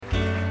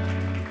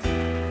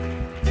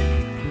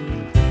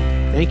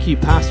Thank you,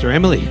 Pastor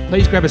Emily.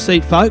 Please grab a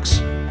seat, folks,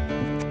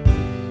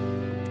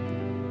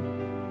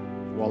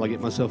 while I get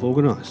myself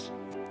organised.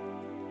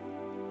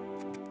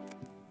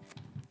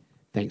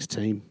 Thanks,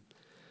 team.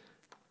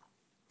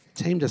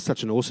 The team does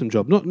such an awesome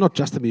job. Not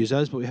just the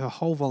musos, but we have a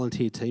whole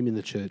volunteer team in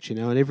the church, and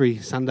every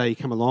Sunday you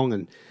come along,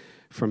 and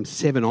from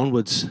 7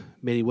 onwards,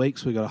 many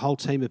weeks, we've got a whole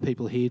team of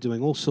people here doing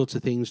all sorts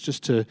of things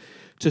just to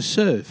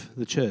serve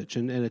the church,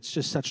 and it's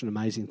just such an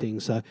amazing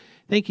thing. So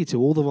thank you to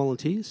all the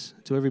volunteers,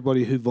 to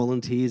everybody who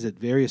volunteers at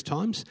various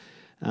times.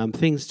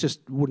 Things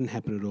just wouldn't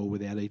happen at all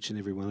without each and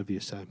every one of you,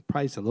 so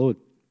praise the Lord.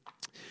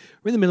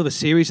 We're in the middle of a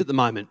series at the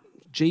moment,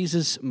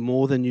 Jesus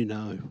More Than You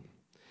Know.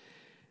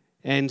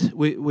 And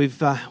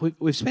we've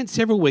spent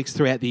several weeks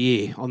throughout the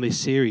year on this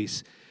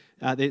series.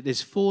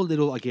 There's 4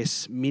 little, I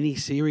guess,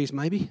 mini-series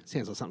maybe.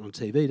 Sounds like something on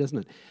TV, doesn't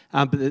it?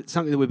 But it's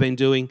something that we've been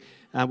doing.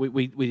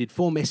 We did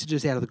 4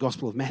 messages out of the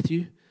Gospel of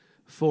Matthew,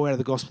 4 out of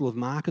the Gospel of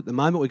Mark. At the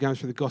moment, we're going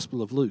through the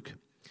Gospel of Luke.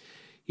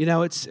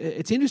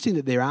 It's interesting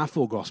that there are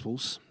 4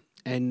 Gospels,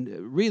 and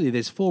really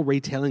there's 4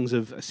 retellings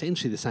of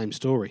essentially the same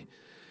story.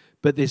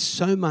 But there's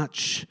so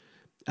much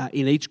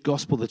in each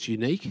Gospel that's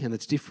unique and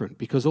that's different,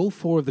 because all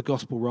 4 of the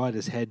Gospel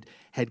writers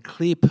had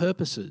clear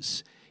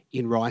purposes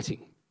in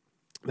writing.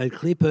 They had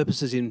clear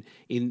purposes in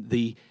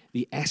the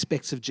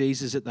aspects of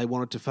Jesus that they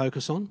wanted to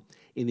focus on,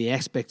 in the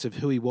aspects of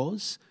who he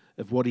was,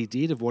 of what he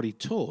did, of what he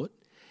taught.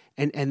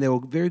 And there were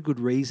very good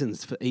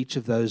reasons for each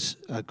of those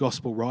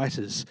gospel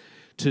writers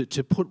to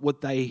put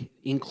what they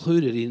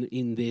included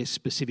in their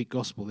specific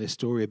gospel, their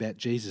story about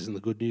Jesus and the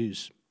good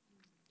news.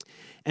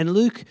 And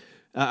Luke,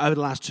 over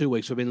the last 2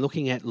 weeks, we've been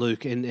looking at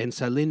Luke. And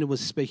so Linda was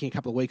speaking a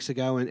couple of weeks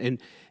ago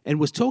and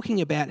was talking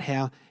about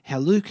how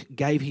Luke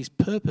gave his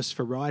purpose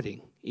for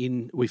writing.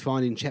 We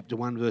find in chapter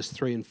 1, verse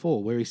 3 and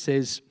 4, where he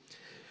says,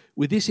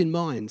 "With this in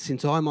mind,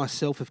 since I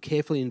myself have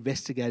carefully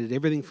investigated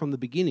everything from the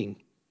beginning,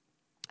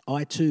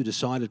 I too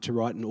decided to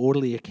write an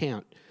orderly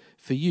account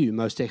for you,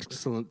 most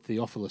excellent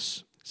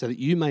Theophilus, so that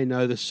you may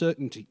know the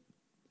certainty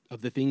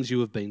of the things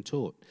you have been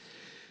taught."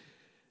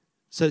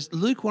 So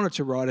Luke wanted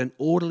to write an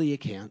orderly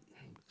account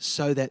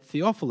so that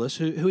Theophilus,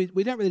 who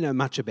we don't really know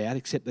much about,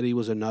 except that he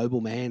was a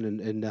noble man,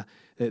 and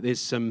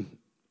there's some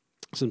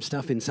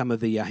stuff in some of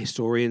the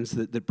historians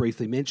that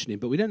briefly mention him,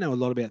 but we don't know a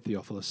lot about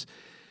Theophilus.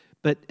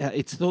 But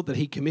it's thought that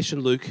he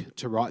commissioned Luke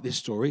to write this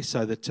story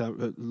so that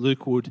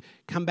Luke would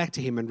come back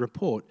to him and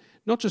report,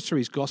 not just through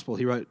his gospel.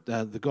 He wrote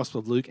the Gospel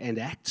of Luke and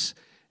Acts,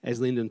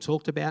 as Lyndon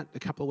talked about a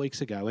couple of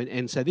weeks ago.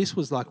 And so this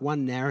was like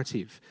one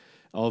narrative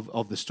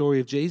of the story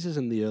of Jesus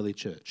and the early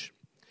church.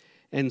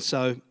 And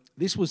so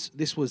this was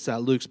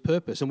Luke's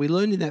purpose. And we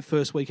learned in that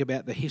first week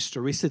about the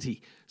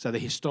historicity, so the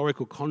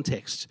historical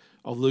context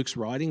of Luke's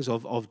writings,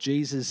 of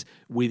Jesus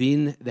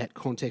within that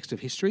context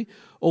of history.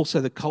 Also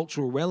the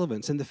cultural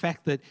relevance and the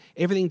fact that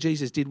everything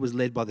Jesus did was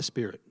led by the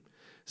Spirit.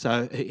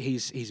 So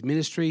his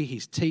ministry,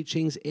 his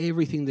teachings,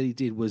 everything that he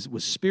did was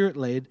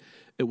Spirit-led,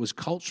 it was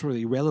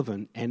culturally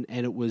relevant, and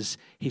it was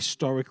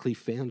historically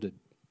founded.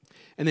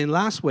 And then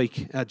last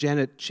week,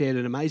 Janet shared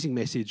an amazing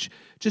message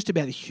just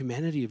about the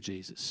humanity of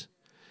Jesus.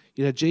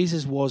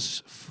 Jesus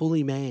was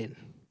fully man,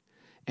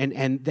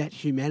 and that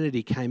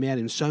humanity came out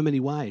in so many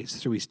ways,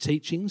 through his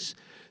teachings,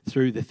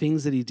 through the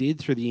things that he did,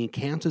 through the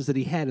encounters that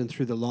he had, and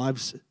through the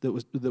lives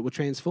that were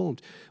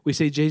transformed. We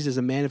see Jesus as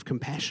a man of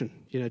compassion,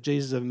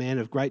 Jesus a man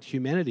of great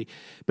humanity,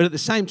 but at the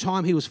same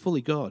time, he was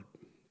fully God.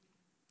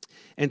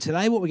 And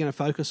today what we're going to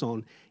focus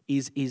on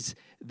is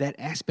that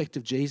aspect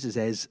of Jesus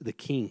as the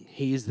King.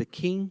 He is the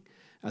King,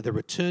 the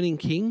returning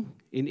King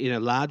in a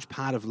large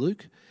part of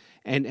Luke.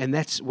 And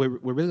that's we're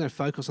really going to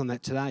focus on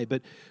that today.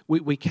 But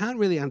we can't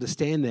really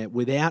understand that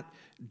without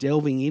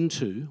delving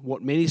into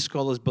what many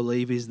scholars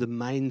believe is the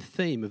main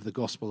theme of the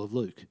Gospel of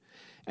Luke.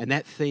 And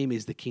that theme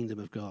is the kingdom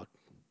of God.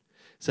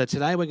 So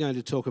today we're going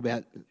to talk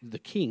about the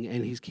King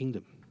and his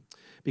kingdom.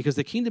 Because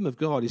the kingdom of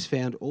God is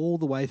found all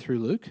the way through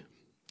Luke.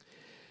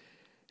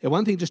 And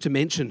one thing just to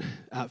mention,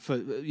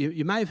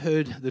 you may have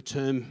heard the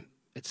term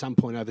at some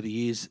point over the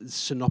years,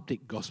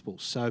 synoptic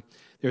gospels. So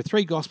there are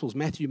 3 gospels,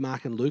 Matthew,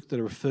 Mark and Luke, that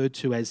are referred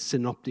to as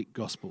synoptic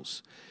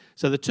gospels.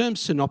 So the term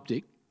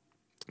synoptic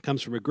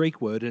comes from a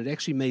Greek word, and it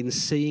actually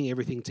means seeing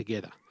everything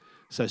together.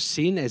 So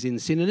syn as in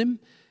synonym,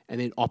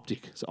 and then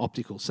optic, so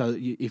optical. So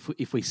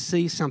if we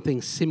see something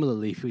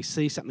similarly, if we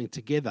see something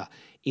together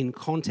in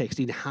context,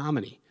 in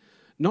harmony,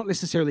 not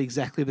necessarily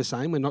exactly the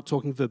same, we're not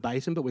talking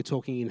verbatim, but we're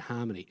talking in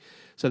harmony.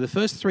 So the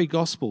first 3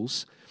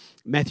 gospels,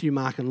 Matthew,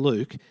 Mark and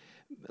Luke,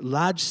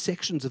 large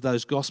sections of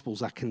those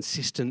Gospels are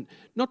consistent,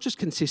 not just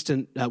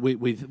consistent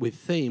with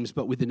themes,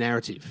 but with the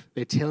narrative.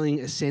 They're telling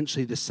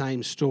essentially the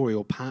same story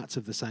or parts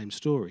of the same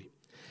story.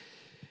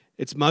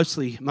 It's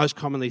most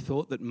commonly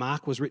thought that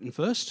Mark was written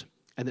first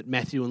and that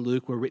Matthew and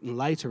Luke were written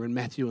later, and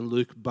Matthew and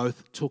Luke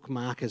both took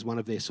Mark as one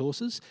of their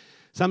sources.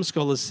 Some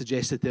scholars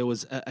suggest that there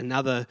was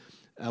another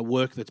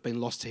work that's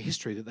been lost to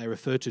history that they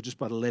refer to just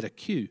by the letter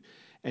Q,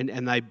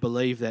 and they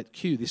believe that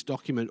Q, this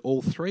document,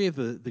 all 3 of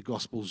the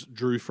Gospels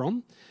drew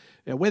from.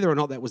 Now, whether or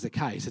not that was the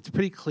case, it's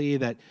pretty clear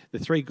that the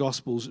 3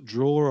 Gospels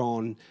draw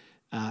on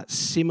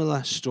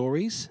similar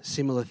stories,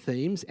 similar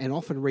themes, and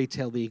often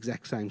retell the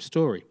exact same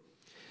story.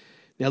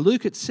 Now,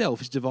 Luke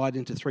itself is divided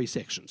into 3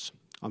 sections.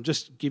 I'm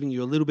just giving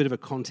you a little bit of a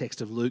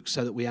context of Luke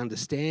so that we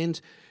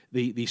understand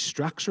the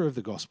structure of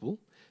the gospel,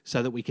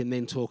 so that we can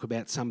then talk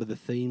about some of the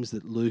themes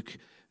that Luke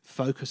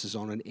focuses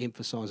on and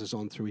emphasises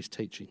on through his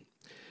teaching.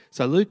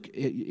 So Luke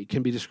it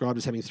can be described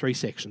as having 3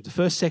 sections. The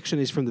first section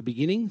is from the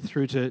beginning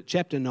through to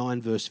chapter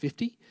 9, verse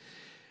 50.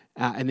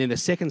 And then the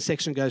second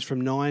section goes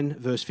from 9,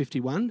 verse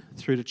 51,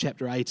 through to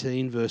chapter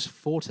 18, verse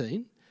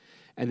 14.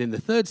 And then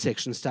the third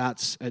section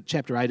starts at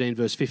chapter 18,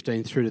 verse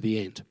 15, through to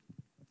the end.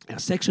 Now,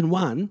 section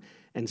 1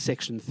 and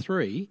section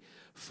 3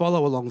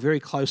 follow along very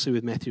closely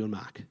with Matthew and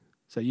Mark.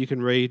 So you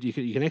can read,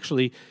 you can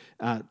actually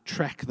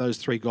track those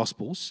 3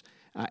 Gospels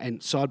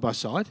and side by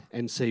side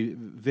and see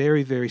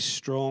very, very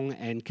strong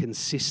and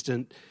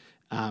consistent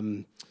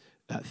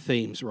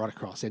themes right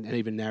across and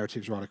even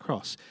narratives right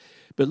across.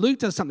 But Luke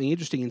does something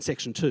interesting in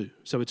section 2.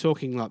 So we're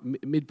talking like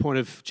midpoint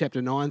of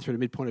chapter 9 through to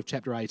midpoint of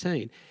chapter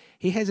 18.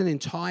 He has an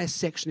entire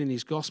section in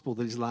his gospel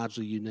that is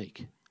largely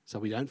unique. So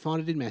we don't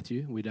find it in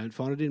Matthew, we don't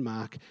find it in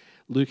Mark.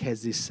 Luke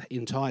has this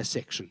entire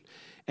section.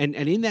 And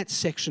in that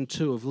section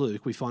 2 of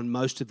Luke, we find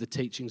most of the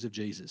teachings of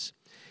Jesus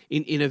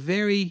in a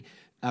very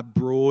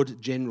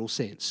broad, general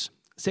sense.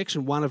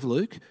 Section 1 of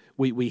Luke,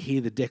 we hear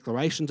the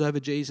declarations over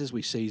Jesus,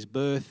 we see his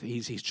birth,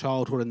 his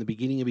childhood and the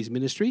beginning of his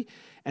ministry,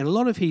 and a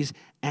lot of his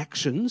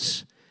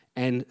actions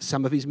and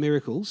some of his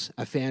miracles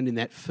are found in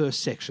that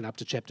first section up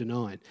to chapter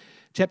 9.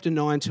 Chapter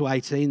 9 to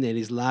 18 then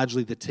is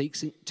largely the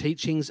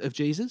teachings of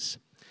Jesus.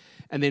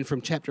 And then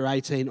from chapter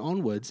 18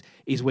 onwards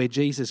is where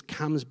Jesus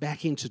comes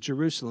back into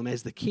Jerusalem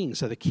as the king.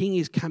 So the king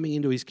is coming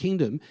into his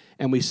kingdom,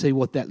 and we see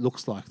what that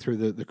looks like through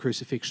the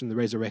crucifixion, the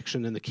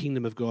resurrection, and the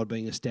kingdom of God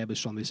being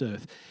established on this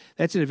earth.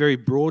 That's in a very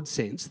broad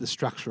sense the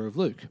structure of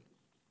Luke.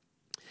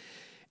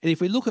 And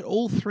if we look at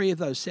all 3 of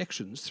those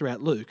sections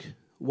throughout Luke,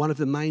 one of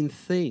the main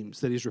themes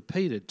that is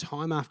repeated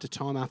time after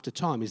time after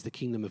time is the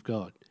kingdom of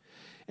God.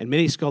 And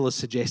many scholars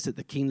suggest that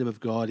the kingdom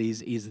of God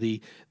is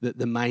the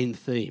main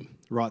theme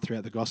right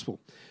throughout the gospel.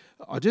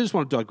 I do just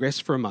want to digress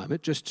for a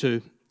moment just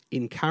to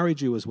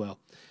encourage you as well.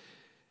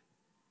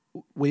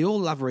 We all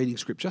love reading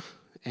Scripture,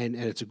 and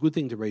it's a good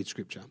thing to read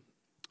Scripture.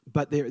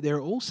 But there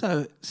are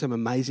also some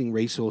amazing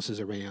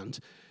resources around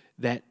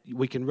that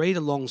we can read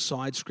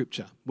alongside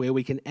Scripture, where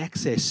we can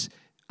access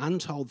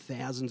untold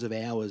thousands of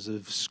hours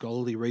of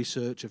scholarly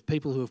research, of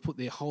people who have put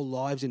their whole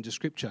lives into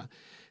Scripture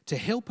to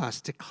help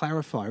us to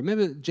clarify.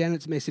 Remember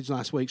Janet's message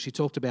last week? She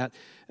talked about,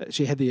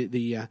 she had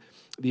the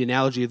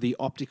analogy of the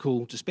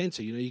optical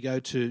dispenser. You know, you go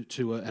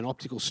to an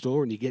optical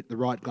store and you get the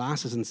right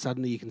glasses and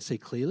suddenly you can see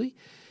clearly.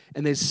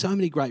 And there's so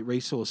many great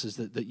resources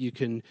that you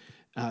can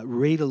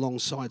read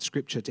alongside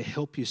Scripture to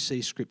help you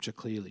see Scripture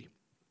clearly.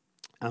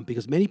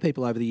 Because many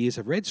people over the years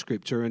have read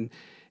Scripture and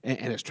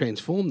it's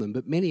transformed them,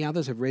 but many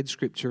others have read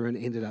Scripture and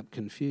ended up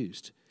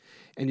confused.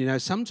 And, you know,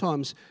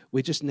 sometimes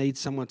we just need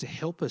someone to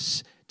help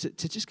us to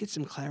just get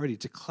some clarity,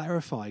 to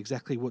clarify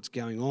exactly what's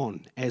going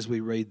on as we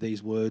read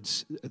these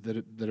words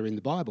that are in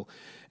the Bible.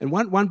 And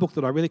one book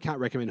that I really can't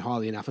recommend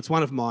highly enough, it's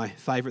one of my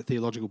favourite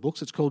theological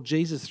books. It's called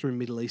Jesus Through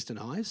Middle Eastern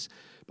Eyes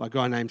by a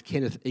guy named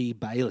Kenneth E.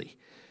 Bailey.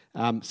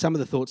 Some of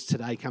the thoughts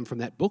today come from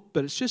that book,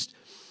 but it's just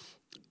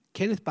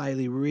Kenneth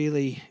Bailey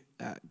really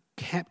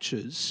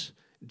captures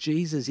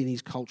Jesus in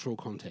his cultural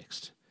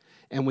context.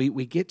 And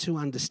we get to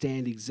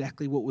understand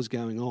exactly what was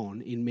going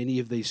on in many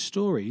of these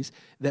stories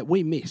that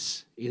we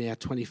miss in our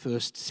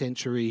 21st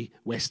century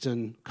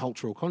Western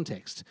cultural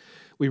context.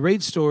 We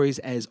read stories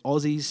as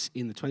Aussies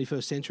in the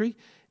 21st century,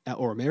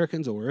 or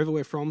Americans, or wherever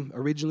we're from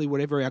originally,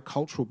 whatever our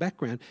cultural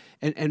background,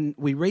 and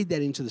we read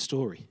that into the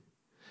story.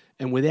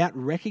 And without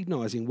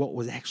recognising what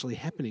was actually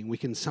happening, we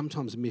can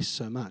sometimes miss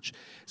so much.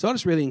 So I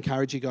just really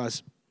encourage you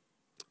guys,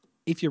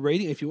 if you're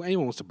reading,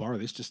 anyone wants to borrow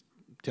this, just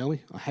tell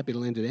me. I'm happy to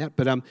lend it out.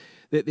 But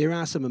there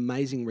are some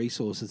amazing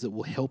resources that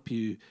will help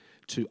you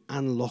to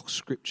unlock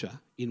Scripture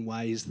in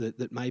ways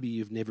that maybe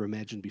you've never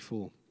imagined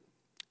before.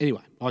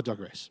 Anyway, I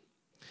digress.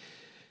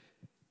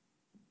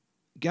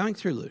 Going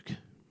through Luke,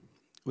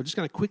 we're just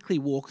going to quickly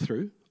walk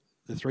through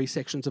the 3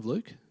 sections of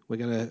Luke. We're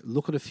going to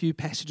look at a few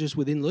passages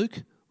within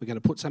Luke. We're going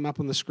to put some up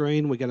on the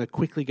screen. We're going to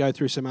quickly go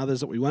through some others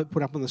that we won't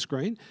put up on the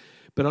screen.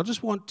 But I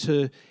just want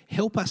to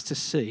help us to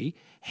see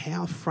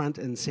how front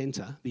and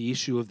centre the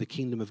issue of the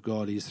kingdom of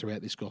God is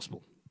throughout this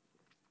gospel.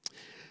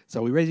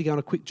 So we're ready to go on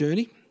a quick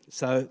journey.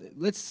 So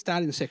let's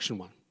start in section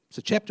 1.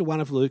 So chapter 1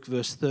 of Luke,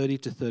 verse 30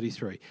 to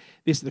 33.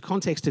 The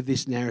context of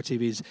this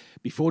narrative is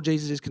before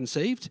Jesus is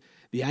conceived,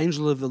 the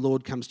angel of the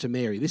Lord comes to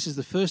Mary. This is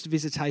the first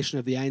visitation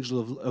of the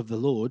angel of the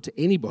Lord to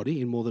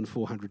anybody in more than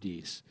 400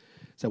 years.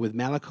 So with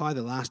Malachi,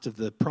 the last of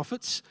the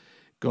prophets,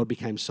 God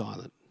became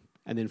silent.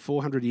 And then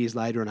 400 years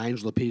later, an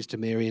angel appears to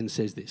Mary and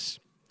says this.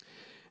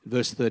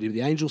 Verse 30,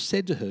 the angel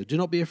said to her, "Do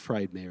not be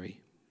afraid,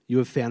 Mary. You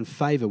have found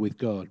favour with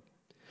God.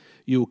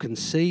 You will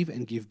conceive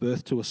and give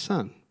birth to a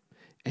son,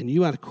 and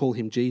you are to call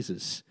him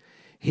Jesus.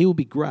 He will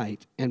be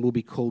great and will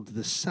be called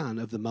the Son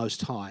of the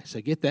Most High."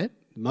 So get that?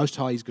 The Most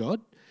High is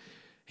God.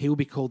 He will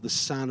be called the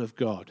Son of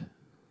God.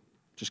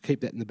 Just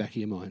keep that in the back of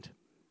your mind.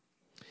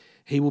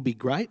 He will be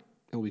great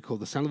and will be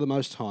called the Son of the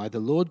Most High. The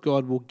Lord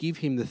God will give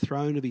him the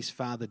throne of his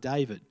father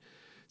David.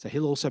 So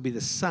he'll also be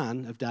the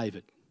son of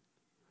David.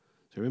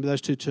 So remember those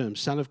two terms,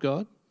 Son of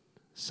God,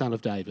 Son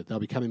of David. They'll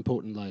become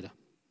important later.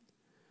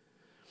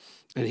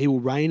 And he will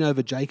reign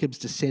over Jacob's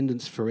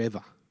descendants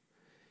forever.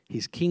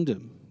 His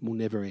kingdom will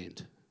never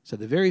end. So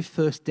the very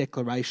first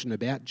declaration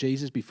about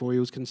Jesus before he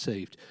was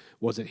conceived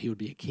was that he would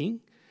be a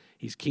king.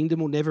 His kingdom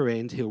will never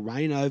end. He'll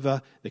reign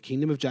over the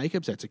kingdom of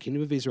Jacob, so that's the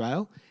kingdom of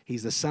Israel.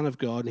 He's the Son of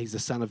God and he's the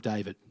Son of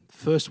David.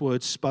 First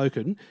words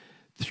spoken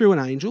through an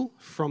angel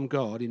from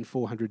God in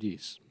 400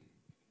 years.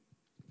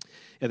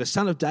 Now, the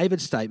Son of David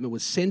statement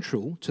was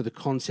central to the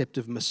concept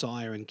of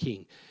Messiah and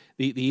King.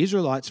 The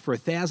Israelites, for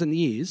 1,000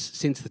 years,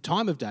 since the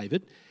time of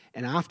David,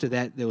 and after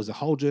that, there was a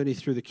whole journey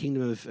through the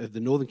kingdom of the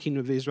northern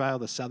kingdom of Israel,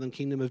 the southern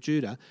kingdom of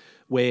Judah,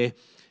 where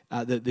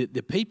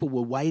the people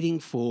were waiting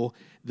for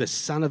the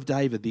Son of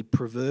David, the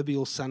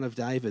proverbial Son of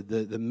David,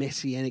 the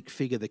messianic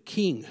figure, the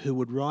king who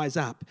would rise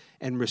up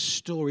and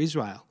restore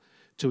Israel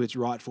to its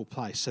rightful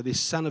place. So this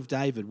Son of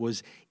David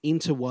was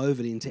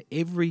interwoven into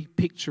every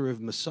picture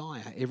of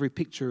Messiah, every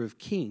picture of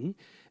king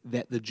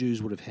that the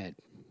Jews would have had.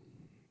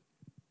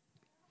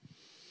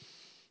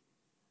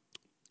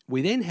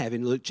 We then have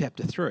in Luke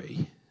chapter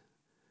 3,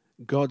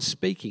 God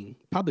speaking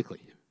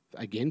publicly,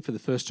 again for the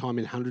first time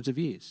in hundreds of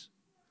years.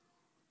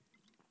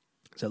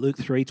 So Luke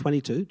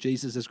 3:22,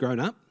 Jesus has grown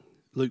up.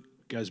 Luke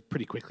goes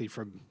pretty quickly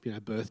from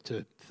birth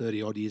to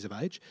 30 odd years of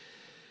age.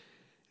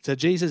 So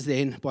Jesus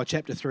then, by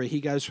chapter 3, he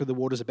goes through the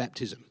waters of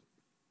baptism.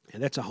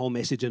 And that's a whole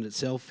message in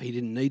itself. He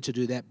didn't need to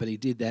do that, but he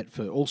did that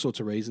for all sorts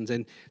of reasons.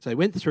 And so he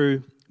went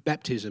through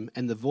baptism,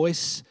 and the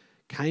voice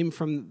came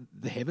from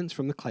the heavens,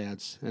 from the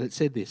clouds, and it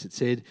said this. It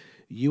said,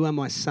 "You are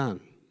my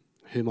son,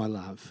 whom I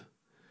love.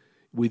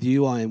 With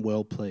you I am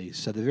well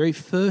pleased." So the very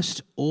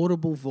first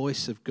audible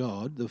voice of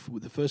God,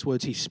 the first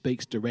words he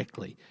speaks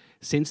directly,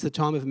 since the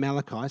time of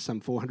Malachi, some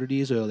 400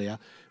 years earlier,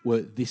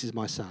 were, "This is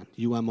my son,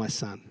 you are my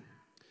son."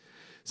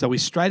 So we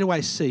straight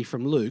away see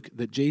from Luke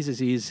that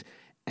Jesus is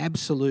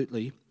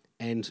absolutely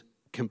and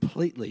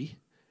completely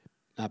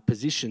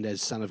positioned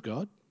as Son of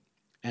God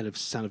and of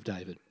Son of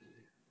David.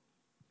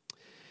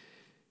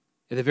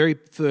 At the very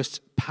first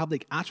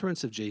public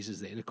utterance of Jesus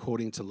then,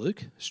 according to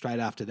Luke, straight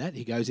after that,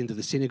 he goes into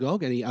the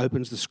synagogue and he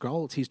opens the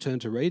scroll. It's his turn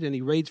to read, and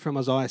he reads from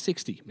Isaiah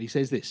 60. He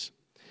says this,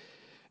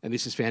 and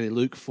this is found in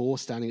Luke 4,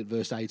 starting at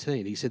verse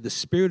 18. He said, "The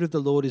Spirit of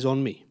the Lord is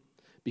on me,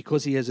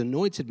 because he has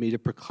anointed me to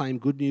proclaim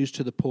good news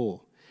to the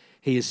poor.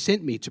 He has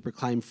sent me to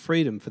proclaim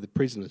freedom for the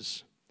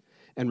prisoners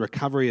and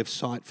recovery of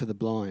sight for the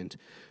blind,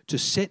 to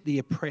set the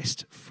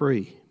oppressed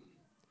free,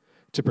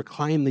 to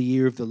proclaim the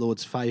year of the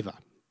Lord's favour."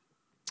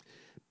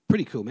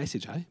 Pretty cool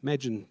message, eh?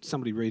 Imagine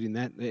somebody reading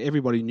that.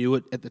 Everybody knew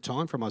it at the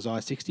time from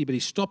Isaiah 60, but he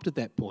stopped at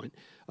that point.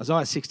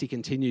 Isaiah 60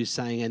 continues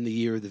saying, "And the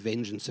year of the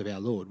vengeance of our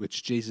Lord,"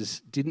 which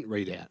Jesus didn't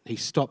read out. He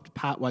stopped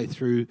partway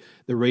through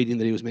the reading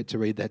that he was meant to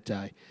read that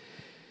day.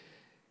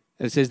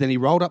 And it says, "Then he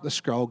rolled up the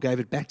scroll, gave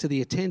it back to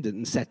the attendant,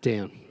 and sat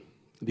down.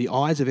 The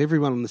eyes of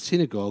everyone in the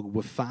synagogue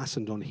were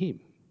fastened on him,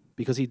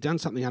 because he'd done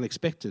something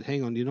unexpected.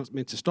 Hang on, you're not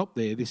meant to stop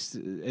there.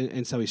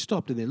 And so he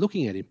stopped, and they're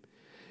looking at him.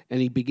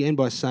 And he began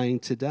by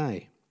saying,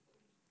 'Today,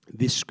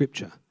 this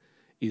scripture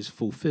is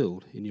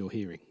fulfilled in your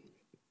hearing.'"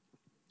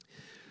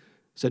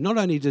 So not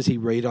only does he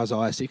read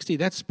Isaiah 60,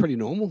 that's pretty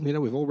normal.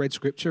 We've all read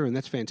scripture, and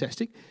that's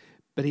fantastic.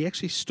 But he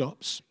actually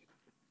stops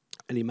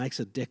and he makes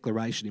a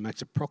declaration, he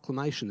makes a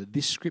proclamation that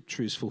this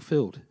scripture is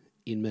fulfilled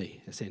in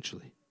me,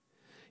 essentially.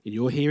 In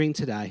your hearing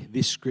today,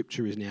 this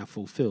scripture is now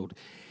fulfilled.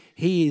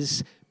 He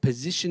is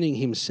positioning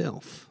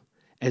himself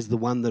as the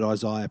one that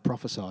Isaiah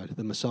prophesied,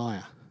 the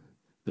Messiah,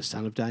 the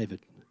Son of David,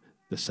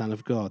 the Son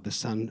of God,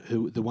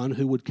 the one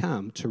who would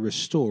come to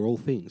restore all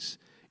things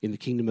in the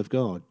kingdom of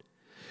God.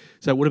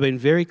 So it would have been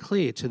very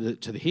clear to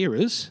the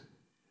hearers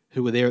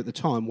who were there at the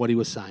time what he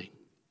was saying.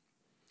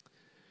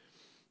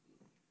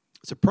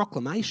 So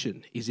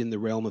proclamation is in the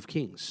realm of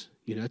kings,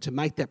 to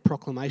make that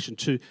proclamation,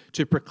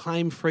 to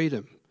proclaim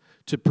freedom,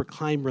 to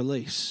proclaim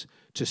release,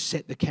 to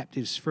set the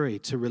captives free,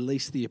 to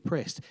release the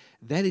oppressed.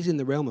 That is in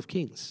the realm of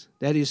kings.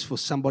 That is for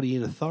somebody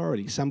in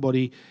authority.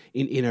 Somebody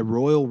in a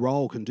royal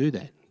role can do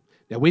that.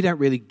 Now, we don't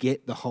really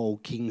get the whole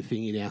king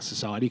thing in our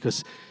society,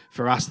 because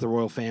for us, the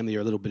royal family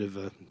are a little bit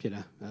of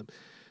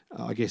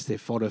I guess they're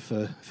fodder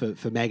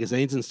for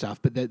magazines and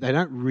stuff, but they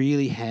don't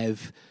really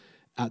have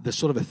the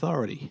sort of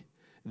authority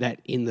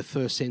that in the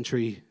first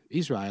century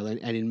Israel and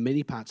in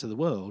many parts of the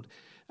world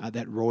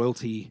that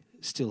royalty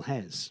still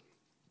has.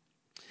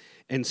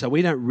 And so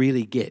we don't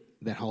really get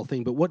that whole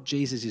thing. But what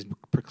Jesus is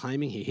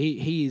proclaiming here,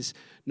 he is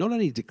not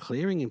only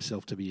declaring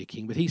himself to be a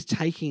king, but he's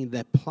taking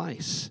that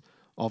place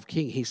of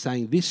king. He's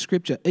saying this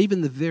scripture,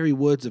 even the very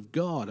words of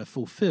God, are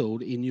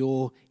fulfilled in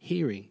your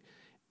hearing.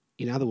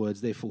 In other words,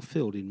 they're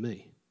fulfilled in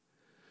me.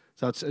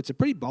 So it's a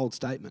pretty bold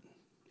statement.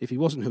 If he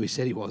wasn't who he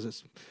said he was,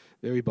 it's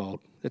very bold.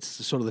 That's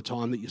sort of the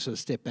time that you sort of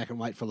step back and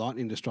wait for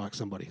lightning to strike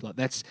somebody. Like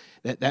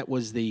that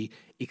was the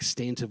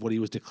extent of what he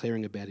was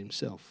declaring about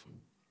himself.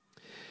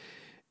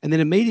 And then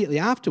immediately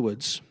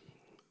afterwards,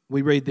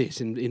 we read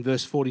this in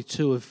verse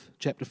 42 of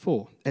chapter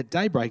 4. At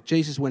daybreak,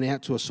 Jesus went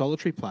out to a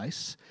solitary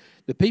place.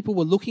 The people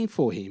were looking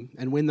for him,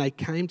 and when they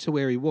came to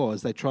where he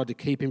was, they tried to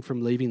keep him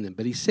from leaving them.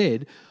 But he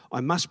said,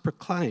 I must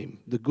proclaim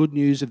the good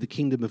news of the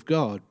kingdom of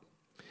God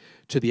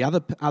to the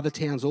other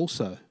towns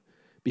also,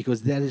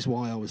 because that is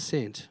why I was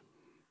sent.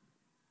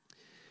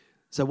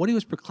 So what he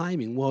was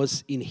proclaiming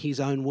was, in his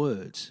own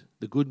words,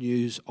 the good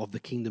news of the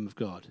kingdom of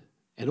God.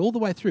 And all the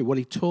way through, what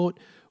he taught,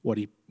 what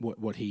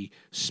he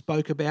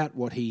spoke about,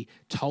 what he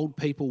told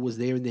people was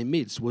there in their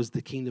midst was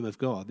the kingdom of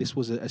God. This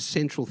was a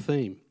central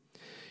theme.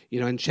 You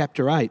know, in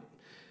chapter 8,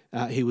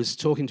 he was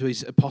talking to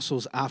his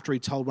apostles after he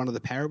told one of the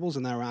parables,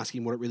 and they were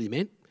asking what it really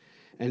meant.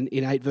 And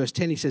in 8 verse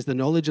 10, he says, the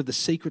knowledge of the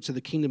secrets of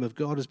the kingdom of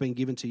God has been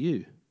given to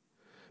you,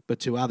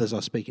 but to others I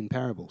speak in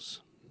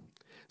parables.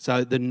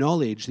 So the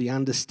knowledge, the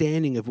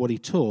understanding of what he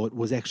taught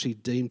was actually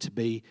deemed to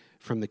be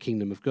from the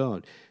kingdom of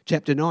God.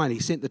 Chapter 9, he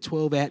sent the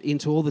 12 out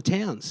into all the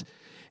towns.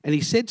 And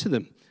he said to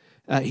them,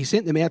 he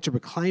sent them out to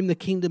proclaim the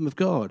kingdom of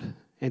God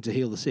and to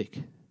heal the sick.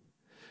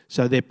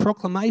 So their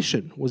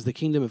proclamation was the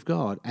kingdom of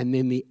God. And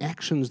then the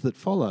actions that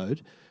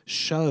followed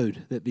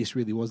showed that this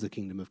really was the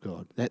kingdom of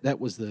God. That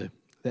was the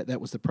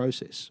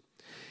process.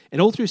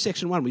 And all through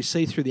section 1, we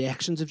see through the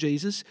actions of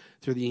Jesus,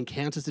 through the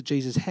encounters that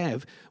Jesus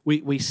has, we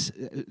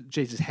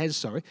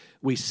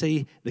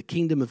see the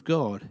kingdom of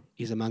God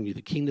is among you.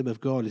 The kingdom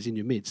of God is in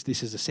your midst.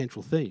 This is a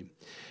central theme.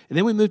 And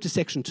then we move to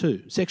section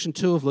 2. Section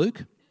 2 of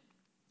Luke,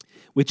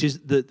 which is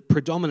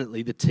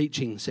predominantly the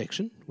teaching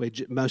section, where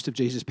most of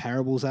Jesus'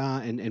 parables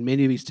are and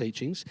many of his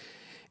teachings.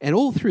 And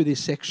all through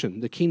this section,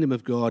 the kingdom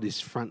of God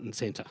is front and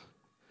centre.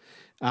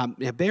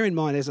 Now, bear in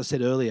mind, as I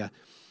said earlier,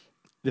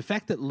 the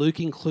fact that Luke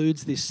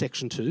includes this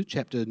section 2,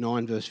 chapter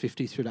 9, verse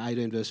 50 through to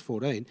 18, verse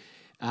 14,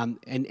 and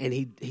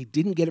he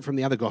didn't get it from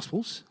the other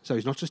Gospels, so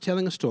he's not just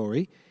telling a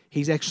story,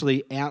 he's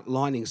actually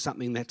outlining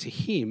something that to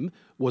him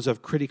was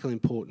of critical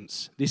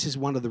importance. This is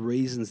one of the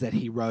reasons that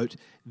he wrote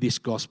this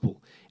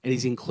Gospel. And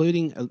he's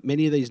including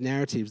many of these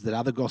narratives that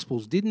other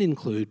Gospels didn't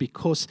include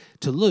because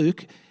to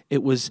Luke,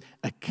 it was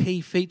a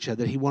key feature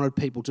that he wanted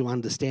people to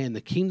understand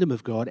the kingdom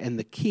of God and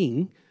the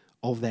king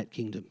of that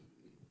kingdom.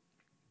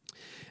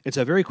 And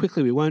so very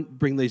quickly, we won't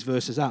bring these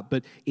verses up,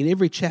 but in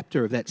every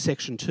chapter of that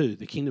section 2,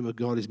 the kingdom of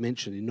God is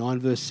mentioned. In 9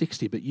 verse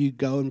 60, but you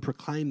go and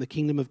proclaim the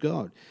kingdom of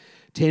God.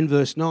 10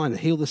 verse 9,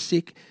 heal the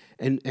sick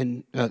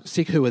and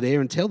sick who are there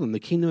and tell them the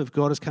kingdom of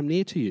God has come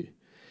near to you.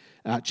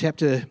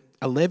 Chapter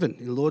 11,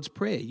 in the Lord's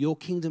Prayer, your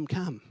kingdom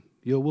come,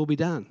 your will be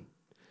done.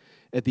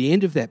 At the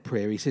end of that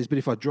prayer, he says, but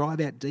if I drive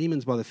out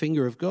demons by the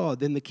finger of God,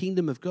 then the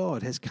kingdom of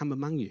God has come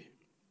among you.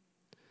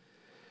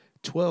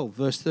 12,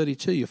 verse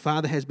 32, your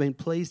Father has been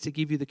pleased to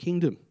give you the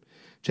kingdom.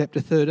 Chapter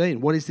 13,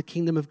 what is the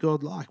kingdom of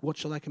God like? What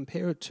shall I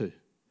compare it to?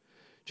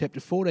 Chapter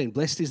 14,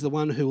 blessed is the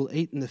one who will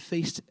eat in the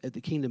feast at the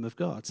kingdom of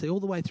God. See,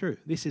 all the way through,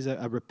 this is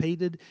a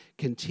repeated,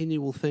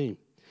 continual theme.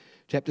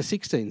 Chapter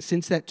 16,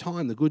 since that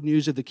time, the good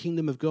news of the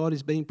kingdom of God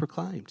is being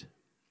proclaimed.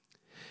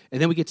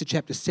 And then we get to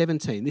chapter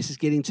 17. This is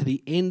getting to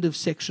the end of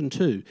section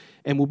 2.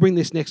 And we'll bring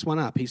this next one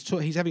up.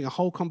 He's having a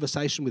whole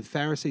conversation with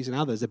Pharisees and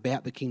others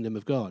about the kingdom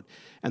of God.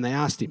 And they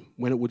asked him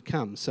when it would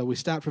come. So we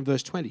start from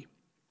verse 20.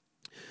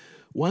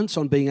 Once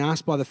on being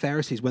asked by the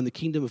Pharisees when the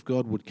kingdom of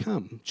God would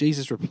come,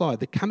 Jesus replied,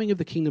 the coming of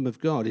the kingdom of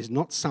God is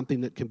not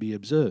something that can be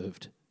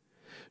observed.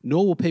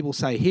 Nor will people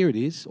say, here it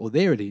is, or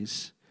there it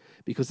is,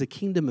 because the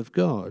kingdom of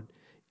God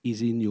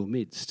is in your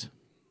midst.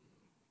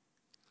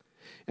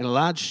 And a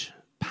large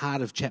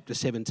part of chapter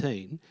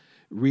 17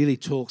 really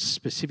talks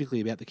specifically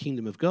about the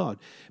kingdom of God.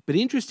 But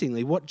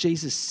interestingly, what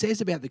Jesus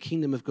says about the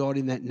kingdom of God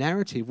in that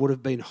narrative would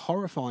have been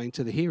horrifying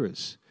to the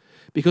hearers,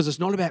 because it's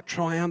not about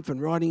triumph and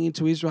riding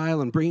into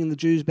Israel and bringing the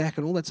Jews back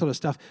and all that sort of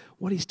stuff.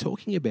 What he's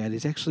talking about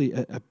is actually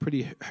a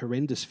pretty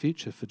horrendous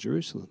future for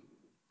Jerusalem.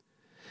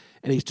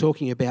 And he's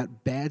talking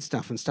about bad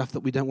stuff and stuff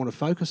that we don't want to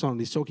focus on.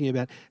 He's talking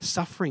about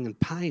suffering and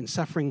pain,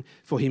 suffering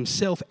for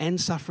himself and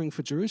suffering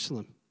for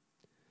Jerusalem.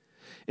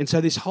 And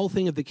so this whole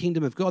thing of the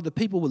kingdom of God, the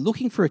people were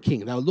looking for a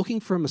king. They were looking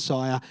for a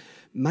Messiah.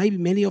 Maybe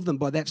many of them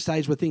by that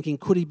stage were thinking,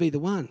 could he be the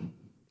one?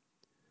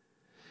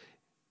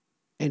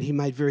 And he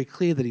made very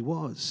clear that he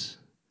was.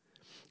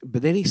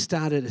 But then he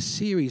started a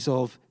series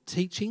of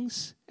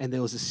teachings, and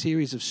there was a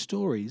series of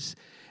stories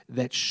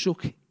that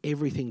shook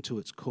everything to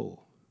its core.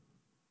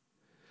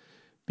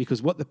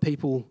 Because what the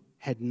people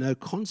had no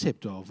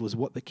concept of was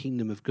what the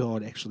kingdom of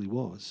God actually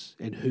was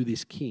and who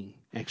this king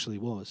actually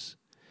was.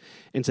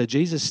 And so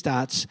Jesus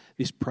starts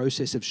this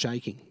process of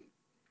shaking.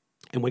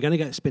 And we're going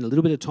to spend a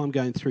little bit of time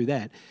going through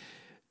that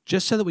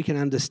just so that we can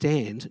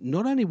understand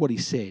not only what he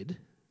said,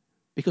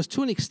 because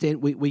to an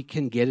extent we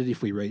can get it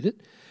if we read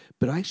it,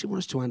 but I actually want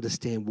us to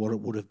understand what it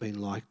would have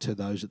been like to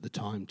those at the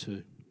time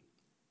too.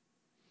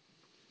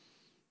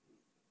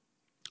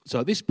 So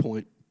at this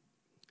point,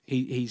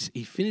 he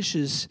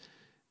finishes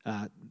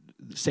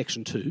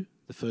section 2,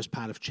 the first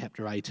part of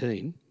chapter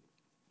 18,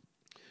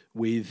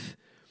 with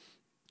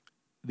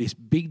this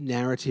big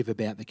narrative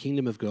about the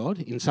kingdom of God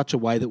in such a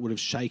way that would have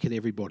shaken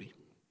everybody.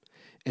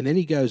 And then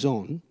he goes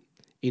on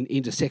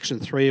into section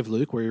 3 of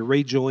Luke, where he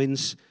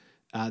rejoins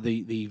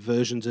the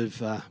versions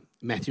of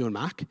Matthew and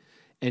Mark,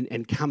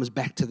 and comes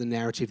back to the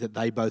narrative that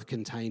they both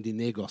contained in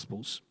their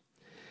Gospels.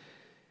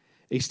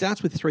 He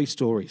starts with 3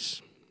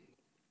 stories.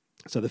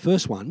 So the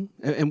first one,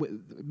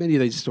 and many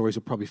of these stories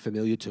are probably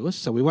familiar to us,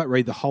 so we won't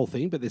read the whole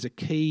thing, but there's a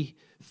key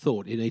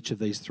thought in each of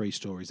these 3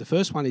 stories. The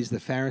first one is the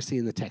Pharisee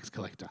and the tax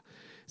collector.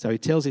 So he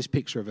tells this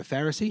picture of a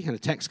Pharisee and a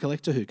tax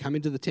collector who come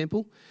into the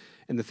temple,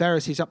 and the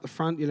Pharisee's up the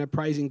front,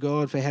 praising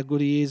God for how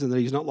good he is and that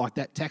he's not like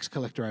that tax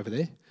collector over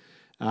there.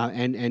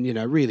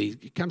 And really,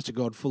 he comes to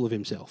God full of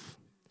himself.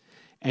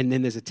 And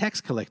then there's a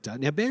tax collector.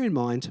 Now, bear in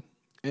mind,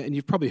 and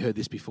you've probably heard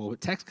this before,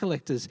 but tax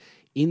collectors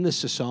in the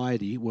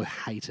society were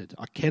hated.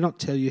 I cannot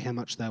tell you how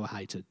much they were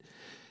hated.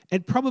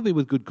 And probably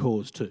with good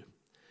cause too,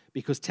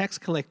 because tax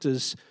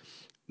collectors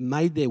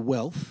made their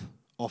wealth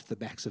off the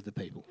backs of the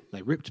people.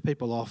 They ripped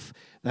people off.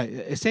 They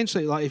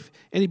essentially, like if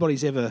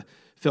anybody's ever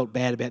felt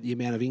bad about the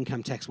amount of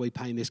income tax we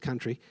pay in this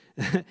country,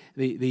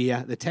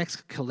 the tax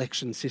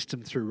collection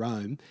system through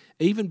Rome,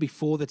 even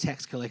before the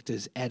tax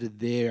collectors added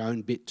their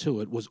own bit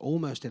to it, was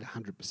almost at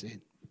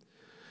 100%.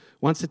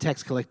 Once the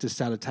tax collectors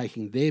started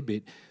taking their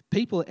bit,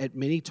 people at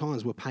many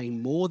times were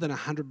paying more than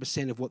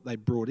 100% of what they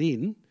brought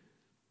in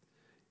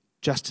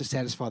just to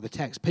satisfy the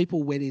tax.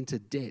 People went into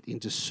debt,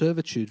 into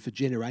servitude for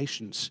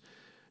generations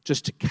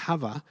just to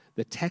cover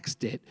the tax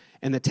debt.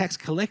 And the tax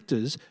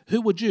collectors,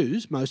 who were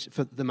Jews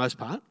for the most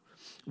part,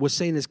 were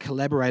seen as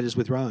collaborators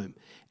with Rome.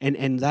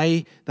 And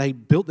they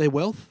built their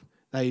wealth.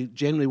 They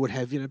generally would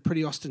have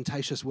pretty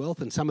ostentatious wealth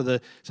and some of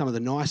the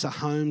nicer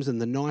homes and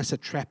the nicer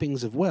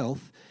trappings of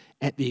wealth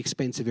at the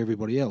expense of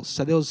everybody else.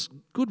 So there was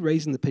good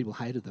reason that people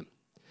hated them.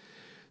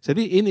 So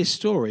in this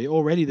story,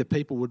 already the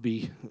people would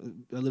be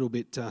a little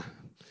bit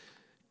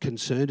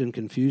concerned and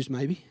confused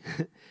maybe,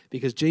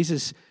 because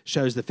Jesus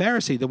shows the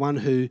Pharisee, the one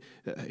who,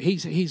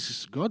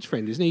 he's God's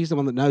friend, isn't he? He's the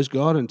one that knows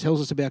God and tells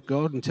us about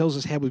God and tells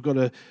us how we've got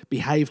to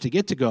behave to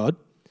get to God.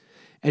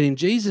 And in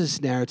Jesus'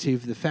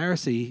 narrative, the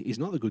Pharisee is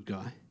not the good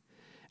guy.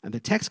 And the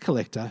tax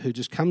collector who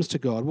just comes to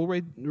God, we'll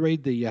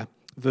read the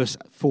verse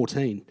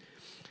 14.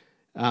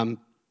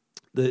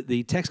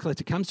 The tax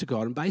collector comes to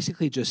God and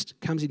basically just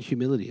comes in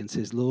humility and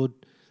says, Lord,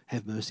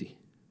 have mercy.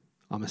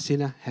 I'm a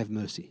sinner, have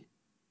mercy.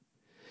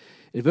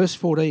 In verse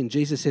 14,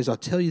 Jesus says, I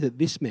tell you that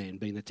this man,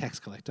 being the tax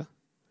collector,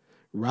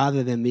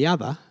 rather than the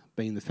other,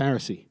 being the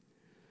Pharisee,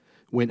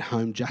 went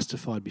home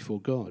justified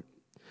before God.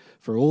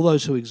 For all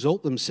those who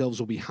exalt themselves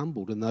will be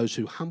humbled, and those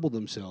who humble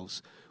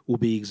themselves will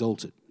be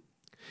exalted.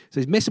 So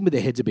he's messing with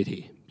their heads a bit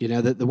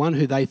here. That the one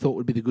who they thought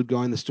would be the good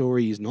guy in the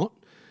story is not.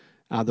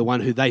 The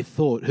one who they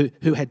thought,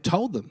 who had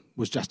told them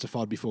was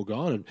justified before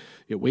God,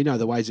 and we know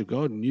the ways of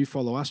God, and you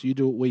follow us, you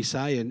do what we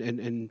say,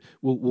 and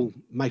we'll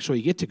make sure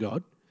you get to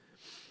God.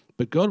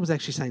 But God was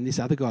actually saying this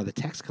other guy, the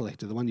tax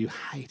collector, the one you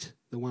hate,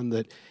 the one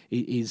that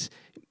is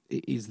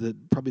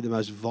probably the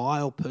most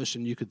vile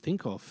person you could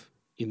think of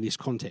in this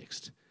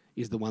context,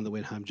 is the one that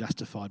went home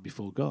justified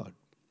before God.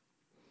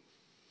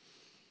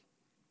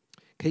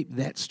 Keep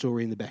that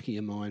story in the back of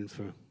your mind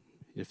for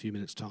a few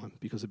minutes' time,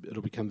 because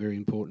it'll become very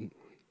important.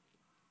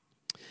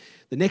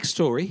 The next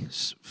story,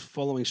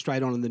 following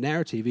straight on in the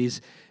narrative,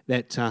 is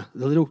that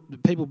the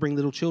people bring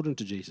little children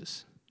to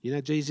Jesus.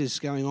 Jesus is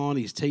going on,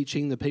 he's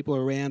teaching, the people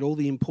are around, all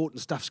the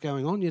important stuff's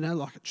going on,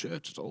 like at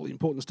church, it's all the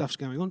important stuff's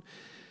going on.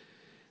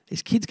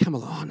 These kids come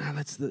along, oh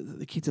no,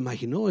 the kids are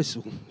making noise.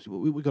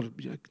 We've got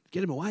to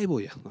get them away, will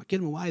you? Get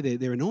them away,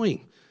 they're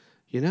annoying.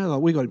 We've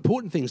got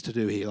important things to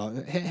do here.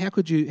 How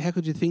could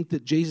you think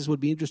that Jesus would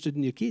be interested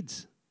in your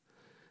kids?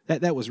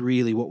 That was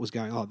really what was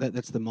going on.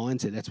 That's the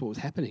mindset, that's what was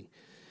happening.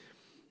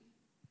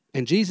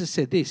 And Jesus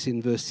said this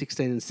in verse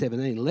 16 and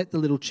 17, let the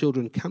little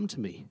children come to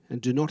me and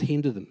do not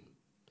hinder them,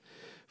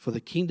 for the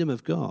kingdom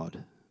of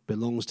God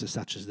belongs to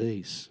such as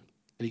these.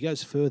 And he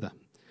goes further.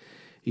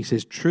 He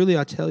says, truly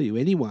I tell you,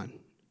 anyone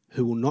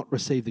who will not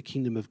receive the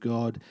kingdom of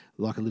God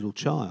like a little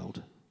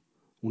child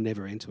will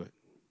never enter it.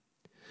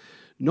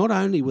 Not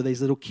only were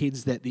these little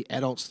kids that the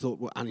adults thought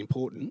were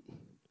unimportant,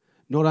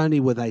 not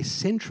only were they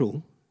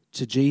central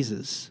to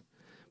Jesus,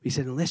 he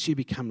said, unless you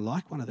become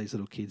like one of these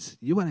little kids,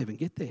 you won't even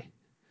get there.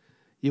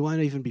 You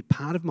won't even be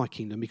part of my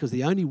kingdom, because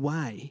the only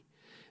way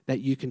that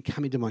you can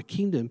come into my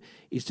kingdom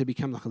is to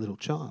become like a little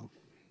child.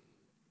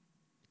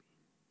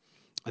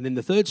 And then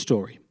the third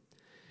story,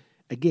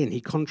 again,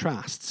 he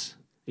contrasts.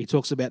 He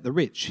talks about the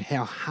rich,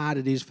 how hard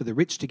it is for the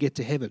rich to get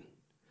to heaven.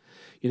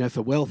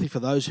 For wealthy, for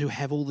those who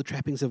have all the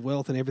trappings of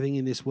wealth and everything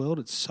in this world,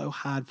 it's so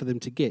hard for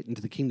them to get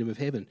into the kingdom of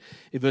heaven.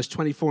 In verse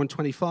 24 and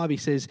 25, he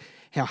says,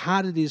 how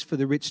hard it is for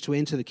the rich to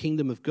enter the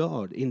kingdom of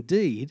God.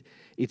 Indeed,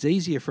 it's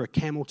easier for a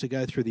camel to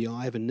go through the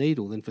eye of a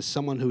needle than for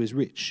someone who is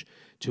rich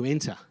to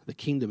enter the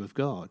kingdom of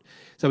God.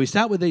 So we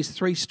start with these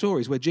 3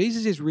 stories where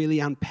Jesus is really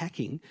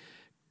unpacking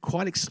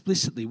quite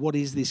explicitly what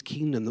is this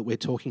kingdom that we're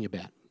talking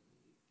about.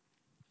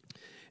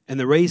 And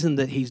the reason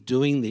that he's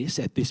doing this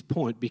at this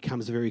point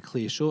becomes very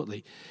clear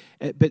shortly.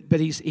 But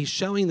he's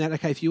showing that,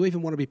 okay, if you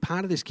even want to be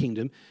part of this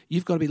kingdom,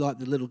 you've got to be like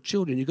the little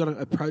children. You've got to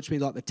approach me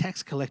like the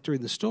tax collector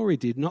in the story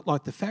did, not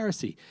like the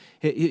Pharisee.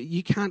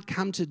 You can't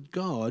come to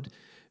God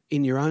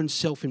in your own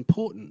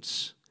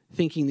self-importance.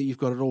 thinking that you've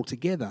got it all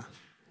together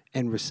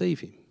and receive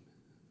him.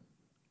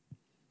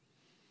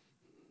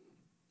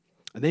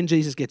 And then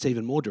Jesus gets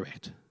even more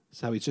direct.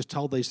 So he's just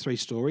told these three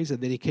stories,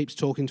 and then he keeps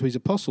talking to his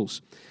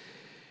apostles.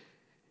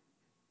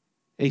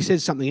 He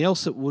says something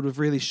else that would have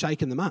really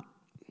shaken them up.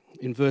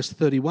 In verse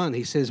 31,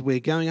 he says, we're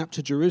going up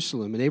to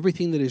Jerusalem, and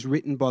everything that is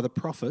written by the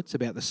prophets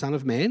about the Son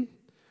of Man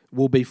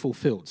will be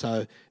fulfilled.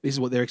 So this is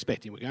what they're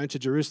expecting. We're going to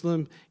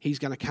Jerusalem. He's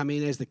going to come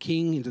in as the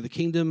king into the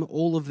kingdom.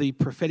 All of the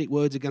prophetic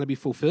words are going to be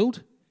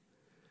fulfilled.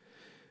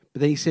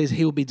 But then he says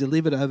he will be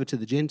delivered over to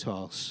the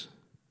Gentiles.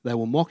 They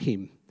will mock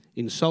him,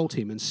 insult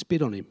him, and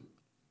spit on him.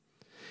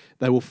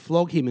 They will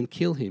flog him and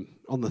kill him.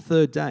 On the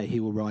third day, he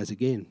will rise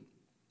again.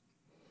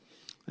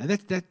 Now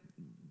that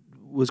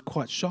was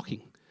quite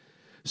shocking.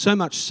 So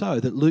much so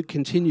that Luke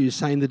continues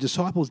saying the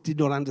disciples did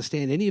not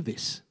understand any of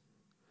this.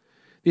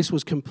 This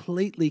was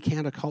completely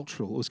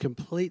countercultural. It was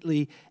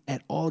completely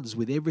at odds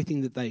with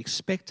everything that they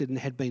expected and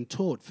had been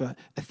taught for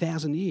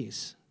 1,000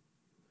 years.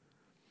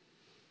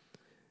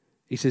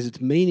 He says its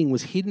meaning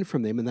was hidden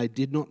from them and they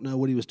did not know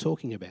what he was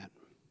talking about.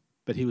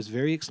 But he was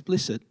very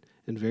explicit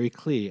and very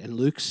clear, and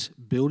Luke's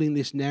building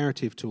this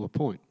narrative to a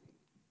point.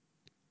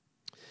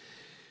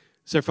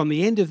 So from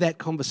the end of that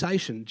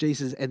conversation,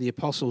 Jesus and the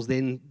apostles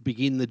then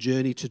begin the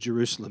journey to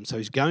Jerusalem. So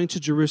he's going to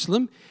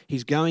Jerusalem.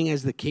 He's going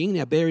as the king.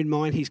 Now bear in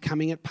mind, he's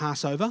coming at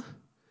Passover.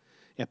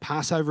 Now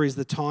Passover is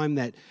the time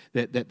that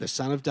the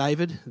son of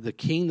David, the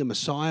king, the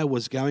Messiah,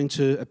 was going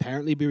to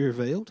apparently be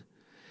revealed,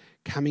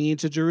 coming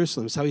into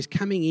Jerusalem. So he's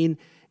coming in,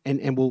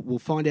 and we'll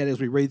find out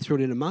as we read through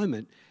it in a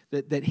moment,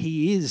 that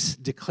he is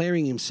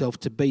declaring himself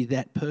to be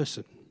that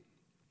person.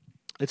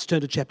 Let's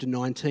turn to chapter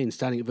 19,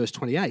 starting at verse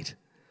 28.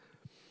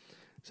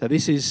 So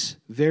this is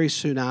very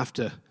soon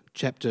after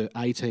chapter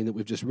 18 that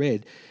we've just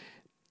read.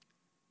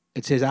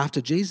 It says,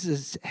 after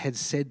Jesus had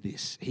said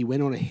this, he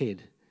went on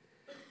ahead,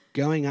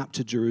 going up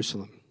to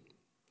Jerusalem.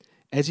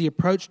 As he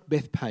approached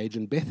Bethphage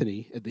and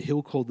Bethany at the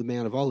hill called the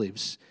Mount of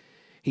Olives,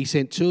 he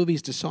sent two of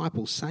his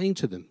disciples, saying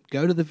to them,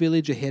 go to the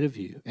village ahead of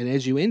you, and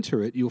as you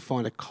enter it, you'll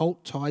find a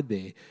colt tied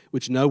there,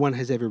 which no one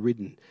has ever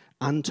ridden.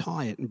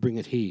 Untie it and bring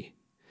it here.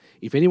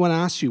 If anyone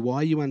asks you why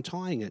are you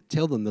untying it,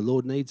 tell them the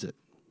Lord needs it.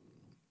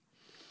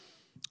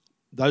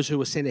 Those who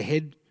were sent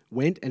ahead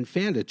went and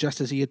found it just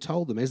as he had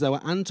told them. As they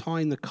were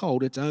untying the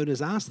colt, its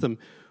owners asked them,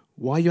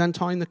 why are you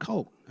untying the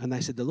colt? And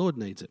they said, the Lord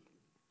needs it.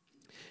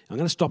 I'm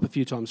going to stop a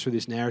few times through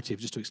this narrative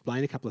just to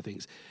explain a couple of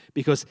things,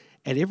 because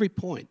at every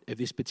point of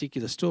this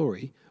particular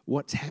story,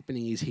 what's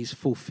happening is he's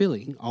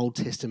fulfilling Old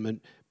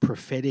Testament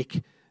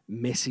prophetic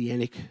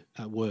messianic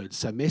words.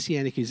 So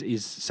messianic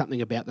is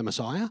something about the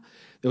Messiah.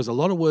 There was a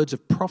lot of words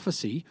of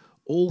prophecy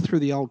all through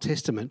the Old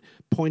Testament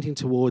pointing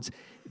towards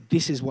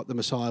this is what the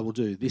Messiah will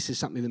do, this is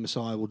something the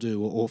Messiah will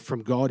do, or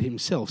from God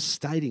himself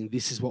stating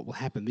this is what will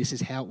happen, this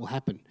is how it will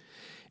happen.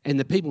 And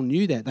the people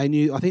knew that. They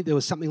knew, I think there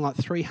was something like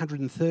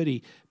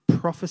 330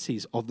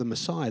 prophecies of the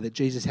Messiah that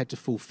Jesus had to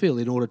fulfill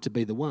in order to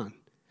be the one.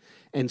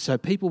 And so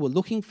people were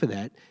looking for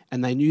that,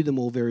 and they knew them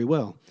all very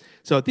well.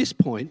 So at this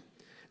point,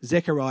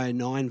 Zechariah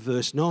 9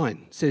 verse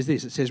 9 says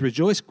this. It says,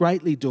 rejoice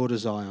greatly, daughter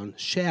Zion.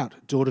 Shout,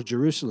 daughter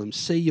Jerusalem.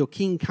 See, your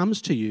king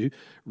comes to you,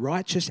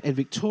 righteous and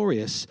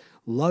victorious,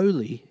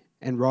 lowly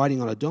and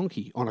riding on a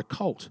donkey, on a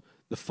colt,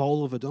 the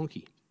foal of a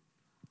donkey.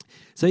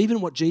 So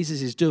even what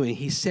Jesus is doing,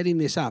 he's setting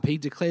this up. He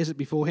declares it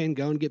beforehand,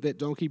 go and get that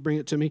donkey, bring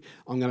it to me.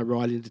 I'm going to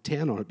ride into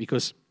town on it,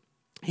 because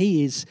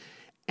he is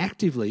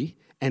actively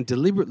and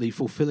deliberately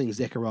fulfilling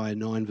Zechariah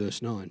 9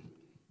 verse 9.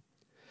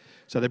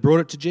 So they brought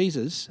it to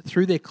Jesus,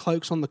 threw their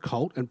cloaks on the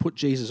colt and put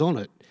Jesus on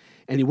it.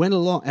 And he went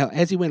along.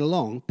 As he went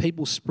along,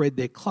 people spread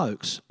their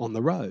cloaks on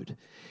the road.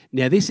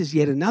 Now this is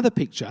yet another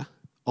picture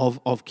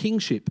of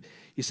kingship.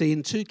 You see,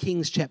 in 2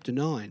 Kings chapter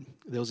 9,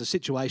 there was a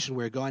situation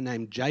where a guy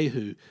named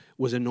Jehu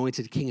was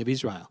anointed king of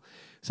Israel.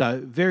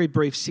 So very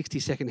brief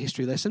 60-second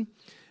history lesson.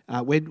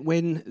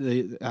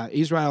 When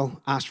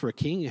Israel asked for a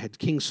king, you had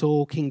King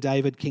Saul, King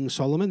David, King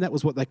Solomon. That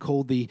was what they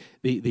called the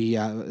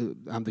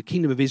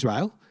kingdom of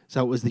Israel.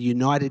 So it was the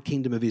united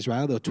kingdom of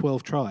Israel. There were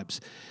 12 tribes.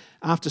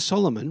 After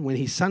Solomon, when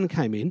his son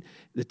came in,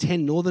 the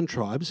 10 northern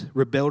tribes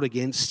rebelled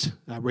against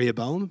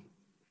Rehoboam.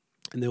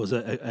 And there was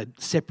a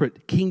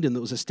separate kingdom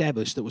that was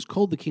established that was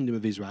called the Kingdom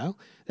of Israel.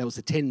 That was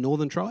the 10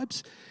 northern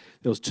tribes.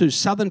 There was 2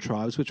 southern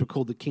tribes, which were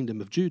called the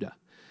Kingdom of Judah.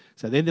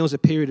 So then there was a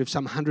period of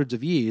some hundreds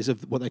of years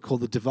of what they call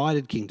the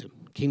divided kingdom.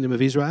 Kingdom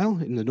of Israel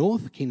in the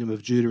north, Kingdom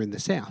of Judah in the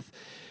south.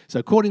 So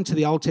according to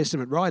the Old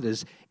Testament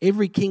writers,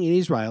 every king in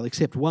Israel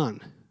except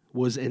one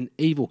was an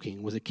evil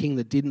king, was a king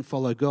that didn't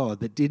follow God,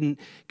 that didn't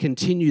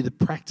continue the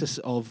practice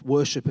of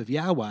worship of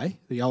Yahweh,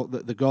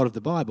 the God of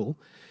the Bible,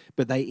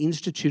 but they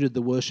instituted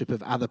the worship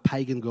of other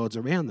pagan gods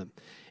around them,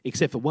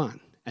 except for one,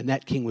 and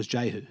that king was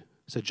Jehu.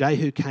 So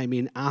Jehu came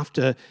in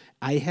after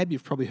Ahab.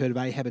 You've probably heard of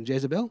Ahab and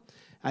Jezebel.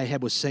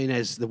 Ahab was seen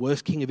as the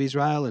worst king of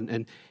Israel,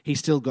 and he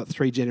still got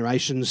 3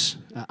 generations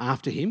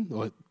after him,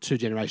 or 2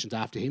 generations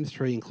after him,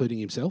 3 including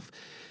himself,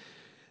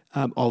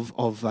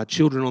 of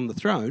children on the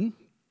throne.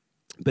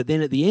 But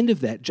then at the end of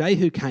that,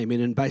 Jehu came in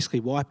and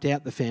basically wiped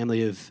out the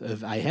family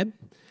of Ahab,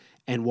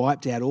 and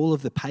wiped out all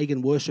of the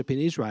pagan worship in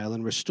Israel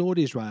and restored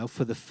Israel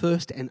for the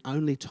first and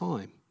only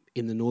time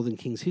in the northern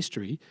king's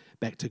history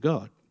back to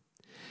God.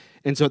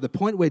 And so at the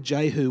point where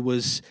Jehu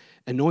was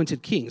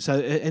anointed king,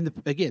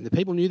 the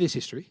people knew this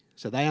history,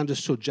 so they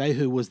understood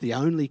Jehu was the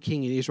only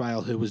king in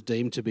Israel who was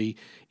deemed to be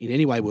in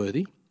any way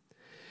worthy.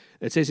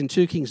 It says in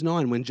 2 Kings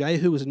 9, when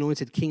Jehu was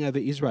anointed king over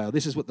Israel,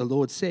 this is what the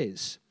Lord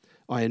says,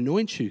 I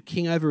anoint you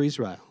king over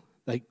Israel.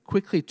 They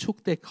quickly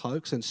took their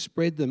cloaks and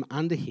spread them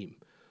under him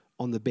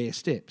on the bare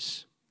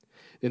steps.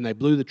 Then they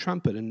blew the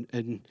trumpet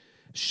and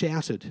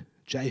shouted,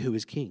 Jehu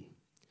is king.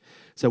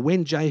 So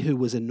when Jehu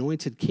was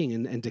anointed king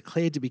and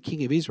declared to be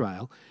king of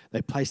Israel,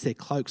 they placed their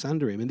cloaks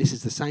under him. And this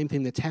is the same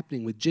thing that's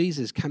happening with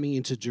Jesus coming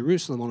into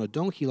Jerusalem on a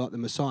donkey like the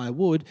Messiah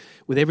would,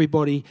 with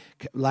everybody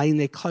laying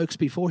their cloaks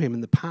before him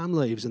and the palm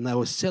leaves, and they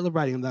were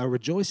celebrating and they were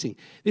rejoicing.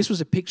 This was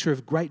a picture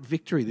of great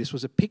victory. This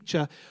was a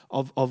picture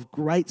of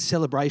great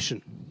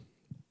celebration.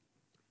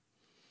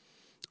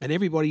 And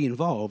everybody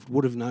involved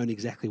would have known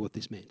exactly what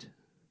this meant.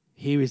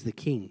 Here is the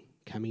king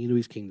coming into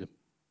his kingdom.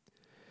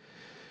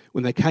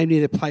 When they came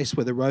near the place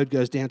where the road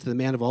goes down to the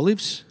Mount of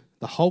Olives,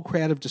 the whole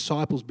crowd of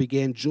disciples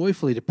began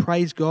joyfully to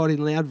praise God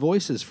in loud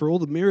voices for all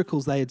the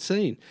miracles they had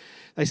seen.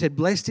 They said,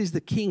 blessed is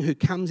the King who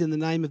comes in the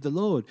name of the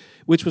Lord,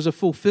 which was a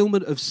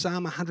fulfillment of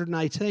Psalm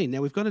 118. Now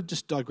we've got to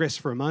just digress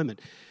for a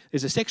moment.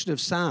 There's a section of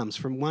Psalms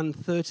from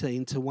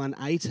 113 to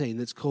 118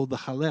 that's called the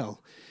Hallel.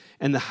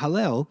 And the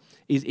Hallel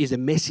is a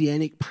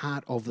messianic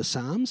part of the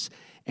Psalms,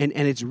 and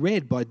it's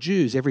read by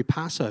Jews every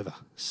Passover.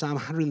 Psalm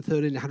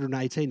 113 and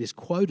 118 is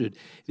quoted.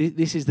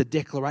 This is the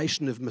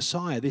declaration of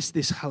Messiah. This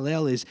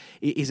Hallel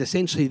is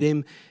essentially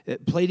them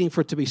pleading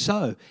for it to be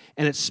so.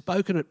 And it's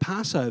spoken at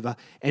Passover,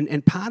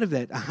 and part of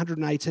that,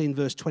 118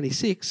 verse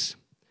 26,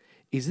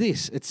 is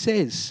this. It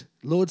says,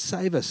 Lord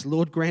save us,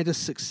 Lord grant us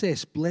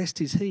success,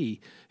 blessed is he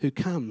who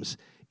comes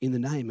in the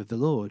name of the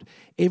Lord.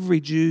 Every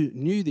Jew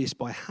knew this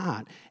by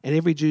heart, and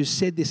every Jew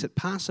said this at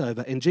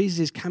Passover. And Jesus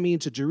is coming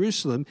into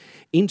Jerusalem,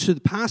 into the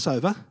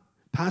Passover.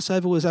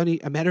 Passover was only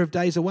a matter of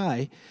days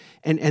away,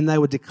 and they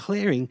were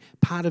declaring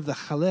part of the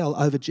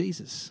Hallel over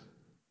Jesus.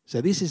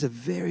 So this is a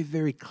very,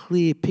 very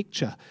clear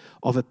picture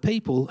of a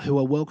people who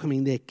are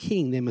welcoming their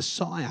king, their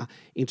Messiah,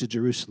 into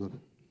Jerusalem.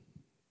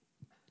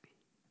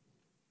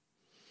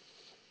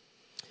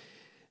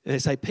 And they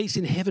say, peace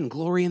in heaven,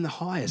 glory in the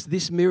highest.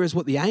 This mirrors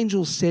what the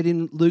angels said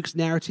in Luke's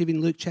narrative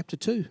in Luke chapter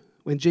 2.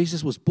 When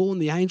Jesus was born,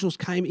 the angels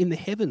came in the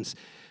heavens.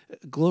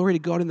 Glory to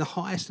God in the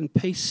highest and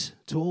peace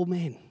to all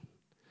men.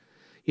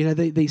 You know,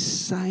 these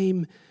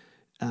same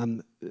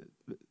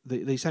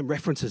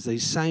references,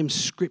 these same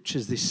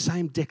scriptures, this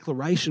same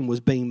declaration was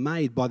being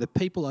made by the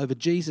people over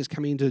Jesus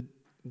coming into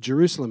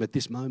Jerusalem at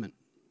this moment.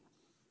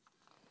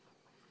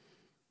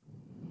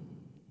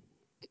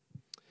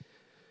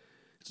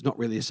 It's not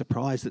really a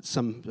surprise that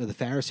some of the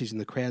Pharisees in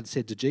the crowd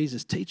said to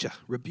Jesus, Teacher,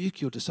 rebuke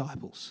your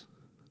disciples.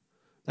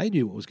 They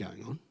knew what was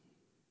going on.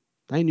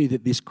 They knew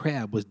that this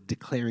crowd was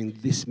declaring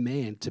this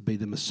man to be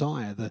the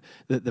Messiah,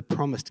 the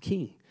promised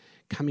king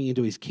coming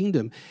into his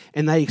kingdom.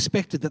 And they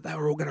expected that they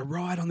were all going to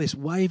ride on this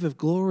wave of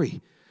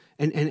glory.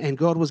 And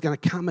God was going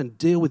to come and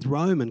deal with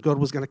Rome, and God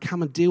was going to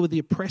come and deal with the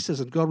oppressors,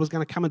 and God was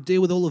going to come and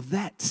deal with all of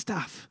that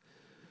stuff.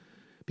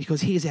 Because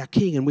he is our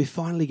king and we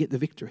finally get the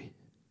victory.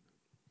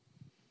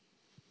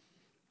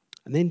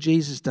 And then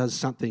Jesus does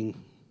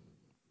something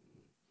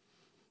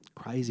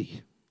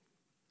crazy.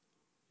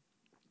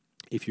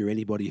 If you're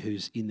anybody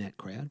who's in that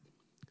crowd,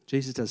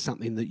 Jesus does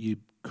something that you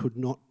could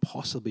not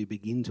possibly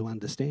begin to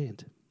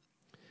understand.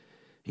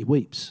 He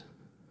weeps.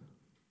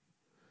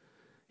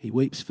 He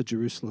weeps for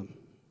Jerusalem.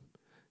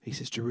 He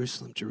says,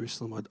 Jerusalem,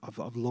 Jerusalem,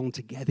 I've longed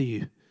to gather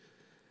you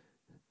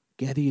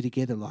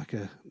together like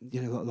a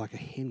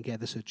hen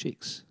gathers her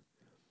chicks.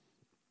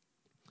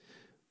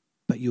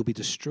 But you'll be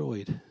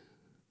destroyed.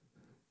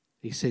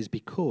 He says,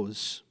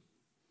 because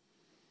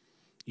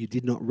you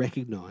did not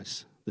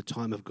recognize the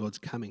time of God's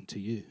coming to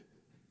you.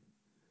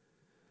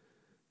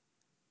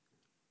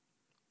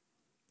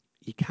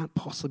 You can't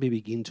possibly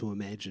begin to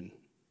imagine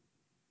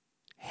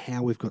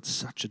how we've got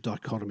such a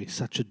dichotomy,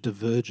 such a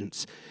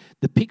divergence.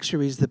 The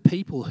picture is the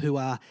people who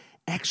are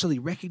actually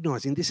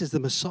recognizing this is the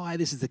Messiah,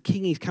 this is the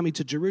King, he's coming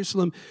to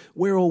Jerusalem.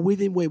 We're all with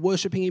him, we're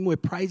worshipping him, we're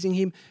praising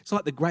him. It's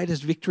like the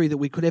greatest victory that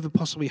we could ever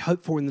possibly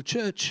hope for in the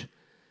church.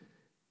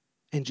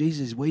 And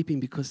Jesus is weeping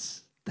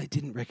because they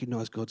didn't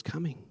recognize God's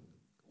coming.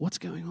 What's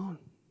going on?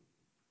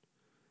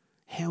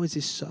 How is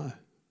this so?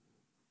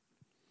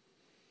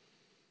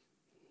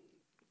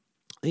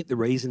 I think the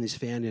reason is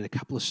found in a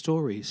couple of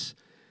stories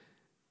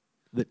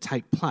that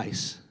take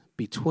place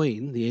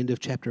between the end of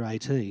chapter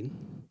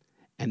 18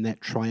 and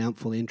that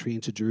triumphal entry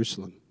into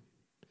Jerusalem.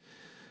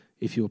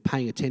 If you were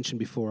paying attention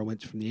before, I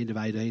went from the end of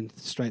 18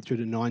 straight through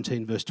to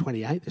 19 verse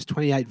 28. There's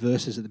 28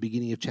 verses at the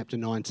beginning of chapter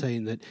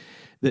 19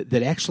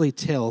 that actually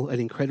tell an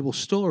incredible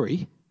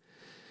story.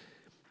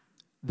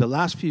 The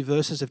last few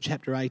verses of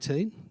chapter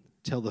 18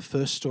 tell the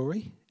first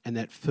story, and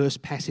that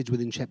first passage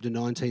within chapter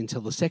 19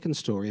 tell the second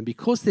story. And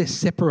because they're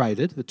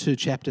separated, the two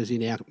chapters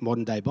in our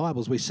modern day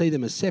Bibles, we see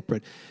them as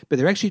separate, but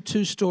they're actually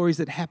two stories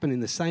that happen in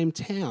the same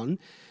town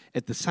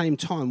at the same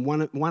time,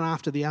 one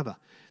after the other.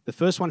 The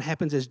first one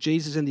happens as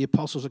Jesus and the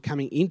apostles are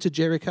coming into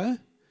Jericho.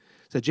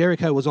 So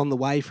Jericho was on the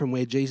way from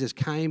where Jesus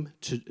came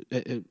to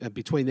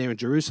between there and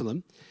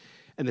Jerusalem.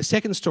 And the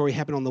second story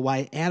happened on the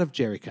way out of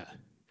Jericho.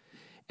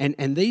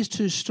 And these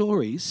two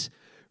stories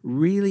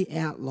really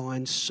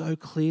outline so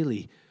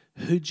clearly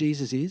who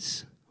Jesus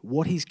is,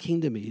 what his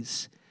kingdom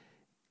is,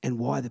 and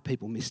why the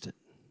people missed it.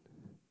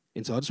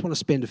 And so I just want to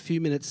spend a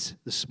few minutes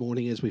this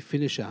morning as we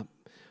finish up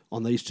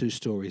on these two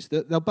stories.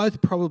 They'll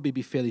both probably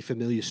be fairly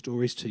familiar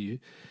stories to you,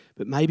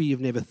 but maybe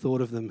you've never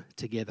thought of them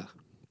together.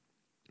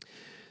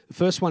 The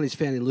first one is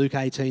found in Luke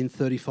 18,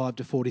 35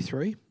 to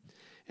 43.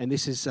 And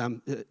this is,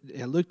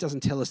 Luke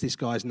doesn't tell us this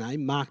guy's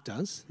name, Mark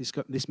does.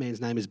 This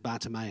man's name is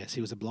Bartimaeus.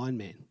 He was a blind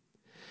man.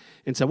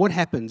 And so what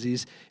happens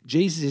is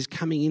Jesus is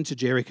coming into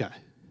Jericho.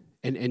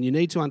 And you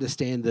need to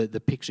understand the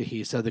picture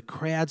here. So the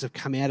crowds have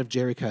come out of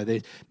Jericho.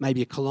 They're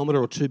maybe a kilometre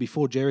or two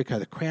before Jericho.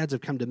 The crowds have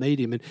come to meet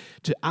him and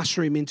to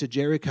usher him into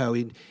Jericho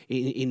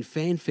in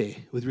fanfare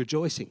with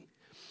rejoicing.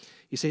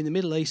 You see, in the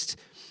Middle East,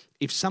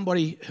 if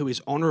somebody who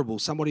is honourable,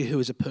 somebody who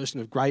is a person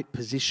of great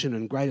position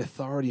and great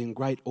authority and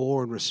great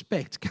awe and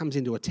respect comes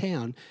into a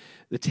town,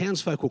 the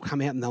townsfolk will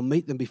come out and they'll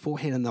meet them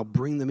beforehand and they'll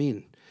bring them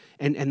in.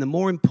 And the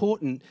more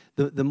important,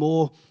 the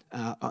more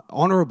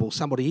honourable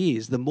somebody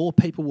is, the more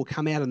people will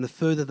come out and the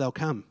further they'll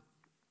come.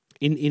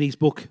 In his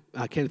book,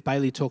 Kenneth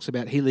Bailey talks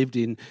about he lived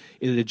in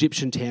an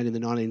Egyptian town in the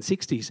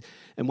 1960s,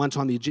 and one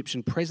time the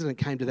Egyptian president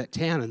came to that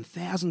town and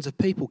thousands of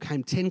people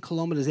came 10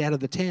 kilometres out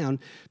of the town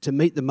to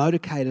meet the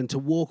motorcade and to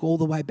walk all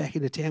the way back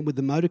into town with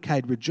the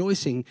motorcade,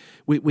 rejoicing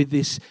with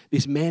this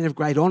man of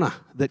great honour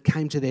that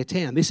came to their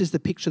town. This is the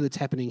picture that's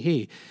happening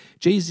here.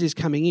 Jesus is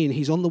coming in,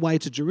 he's on the way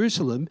to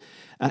Jerusalem,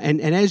 and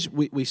as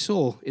we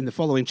saw in the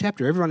following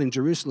chapter, everyone in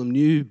Jerusalem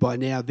knew by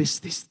now this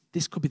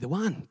could be the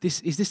one.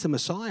 Is this the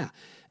Messiah?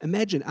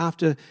 Imagine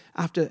after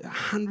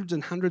hundreds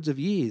and hundreds of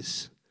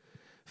years,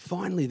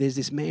 finally there's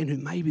this man who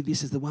maybe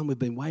this is the one we've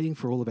been waiting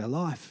for all of our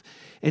life.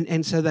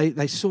 And so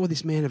they saw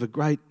this man of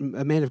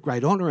a man of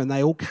great honour, and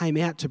they all came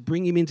out to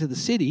bring him into the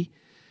city,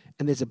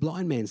 and there's a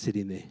blind man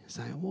sitting there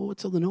saying, well,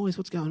 what's all the noise?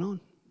 What's going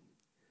on?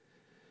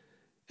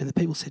 And the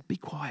people said, be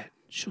quiet,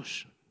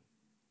 shush.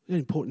 We've got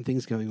important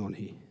things going on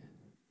here.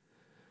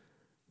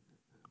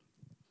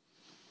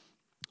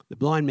 The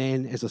blind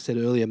man, as I said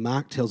earlier,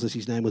 Mark tells us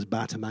his name was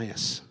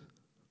Bartimaeus.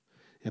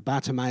 Now,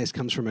 Bartimaeus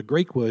comes from a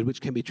Greek word which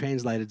can be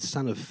translated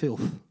son of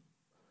filth.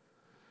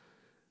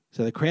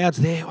 So the crowd's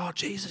there, oh,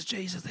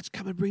 Jesus, let's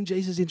come and bring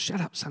Jesus in.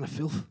 Shut up, son of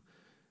filth.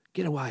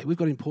 Get away, we've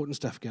got important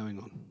stuff going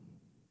on.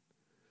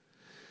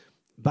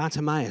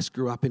 Bartimaeus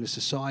grew up in a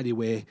society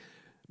where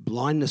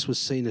blindness was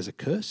seen as a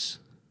curse.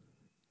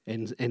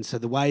 And so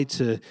the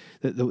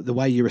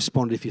way you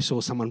responded if you saw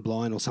someone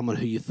blind or someone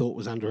who you thought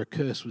was under a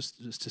curse was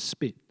just to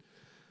spit.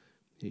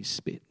 He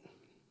spit.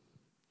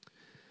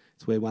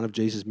 It's where one of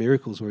Jesus'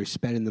 miracles, where he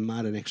spat in the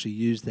mud and actually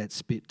used that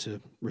spit to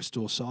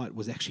restore sight,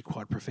 was actually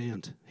quite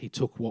profound. He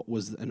took what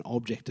was an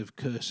object of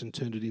curse and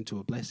turned it into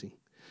a blessing.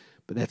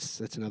 But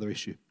that's another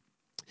issue.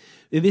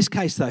 In this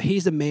case, though,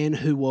 here's a man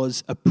who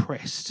was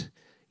oppressed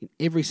in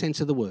every sense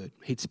of the word.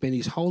 He'd spent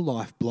his whole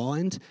life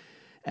blind,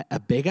 a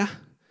beggar.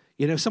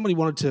 You know, if somebody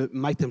wanted to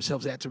make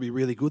themselves out to be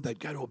really good, they'd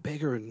go to a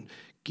beggar and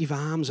give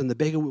alms, and the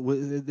beggar,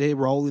 their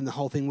role in the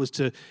whole thing was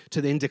to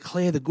then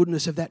declare the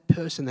goodness of that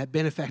person, that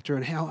benefactor,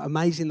 and how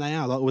amazing they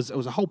are. Like it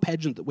was a whole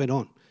pageant that went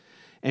on.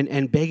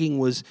 And begging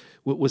was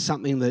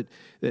something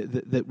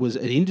that was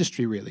an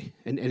industry, really.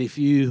 And if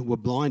you were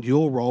blind,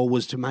 your role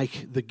was to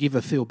make the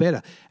giver feel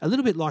better. A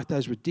little bit like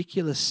those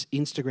ridiculous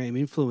Instagram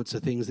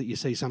influencer things that you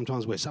see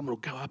sometimes where someone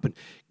will go up and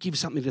give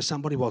something to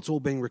somebody while it's all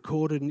being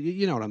recorded. And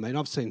you know what I mean?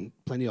 I've seen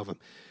plenty of them.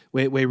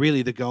 Where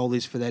really the goal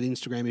is for that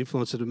Instagram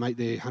influencer to make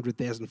their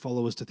 100,000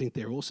 followers to think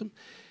they're awesome.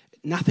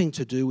 Nothing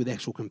to do with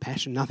actual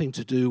compassion, nothing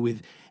to do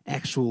with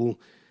actual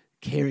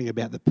caring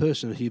about the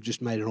person who you've just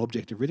made an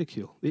object of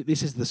ridicule.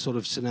 This is the sort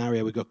of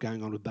scenario we've got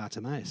going on with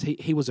Bartimaeus.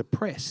 He was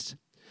oppressed.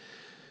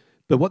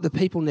 But what the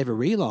people never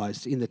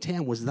realised in the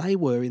town was they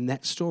were, in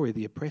that story,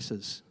 the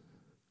oppressors.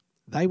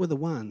 They were the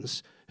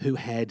ones who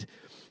had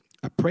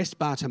oppressed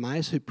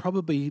Bartimaeus, who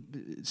probably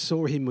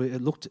saw him,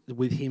 looked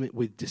with him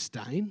with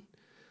disdain.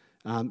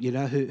 How dare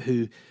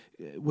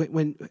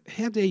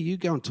you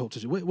go and talk to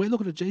Jesus? We're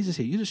looking at Jesus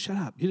here. You just shut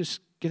up. You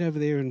just get over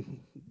there and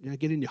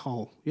get in your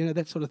hole.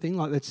 That sort of thing.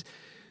 Like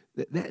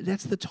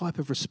that's the type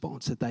of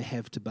response that they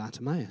have to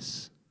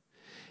Bartimaeus.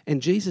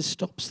 And Jesus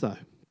stops though,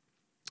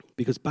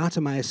 because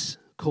Bartimaeus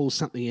calls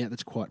something out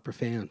that's quite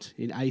profound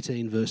in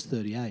 18 verse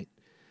 38.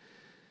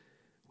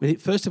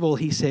 First of all,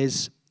 he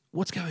says,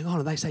 "What's going on?"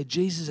 And they say,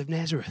 "Jesus of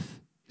Nazareth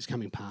is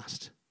coming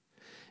past."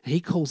 And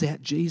he calls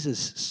out,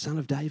 "Jesus, Son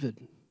of David,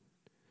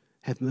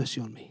 have mercy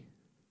on me."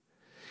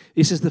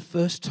 This is the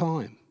first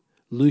time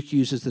Luke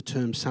uses the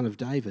term Son of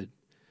David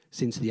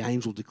since the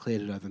angel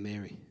declared it over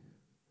Mary.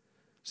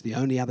 It's the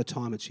only other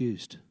time it's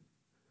used.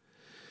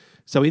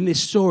 So in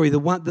this story, the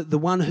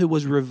one who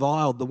was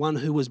reviled, the one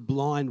who was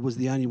blind, was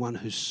the only one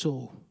who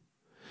saw.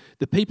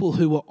 The people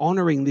who were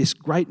honouring this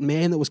great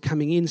man that was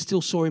coming in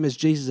still saw him as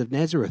Jesus of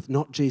Nazareth,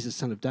 not Jesus,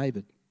 son of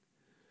David.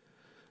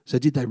 So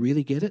did they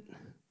really get it?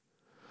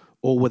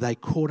 Or were they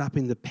caught up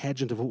in the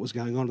pageant of what was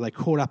going on? Were they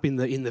caught up in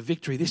the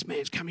victory? This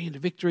man's coming into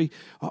victory.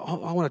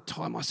 I want to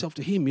tie myself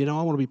to him.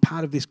 I want to be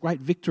part of this great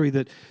victory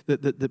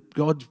that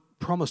God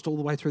promised all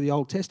the way through the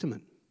Old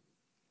Testament.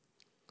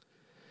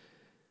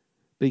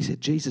 But he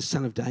said, Jesus,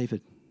 son of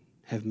David,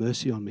 have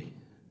mercy on me.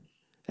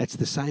 That's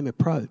the same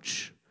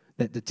approach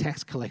that the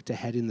tax collector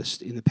had in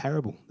the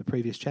parable, the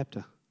previous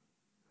chapter.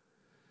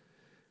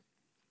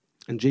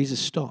 And Jesus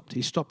stopped.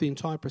 He stopped the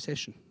entire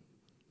procession.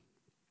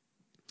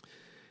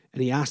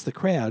 And he asked the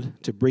crowd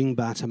to bring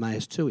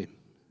Bartimaeus to him.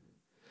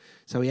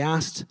 So he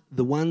asked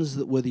the ones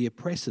that were the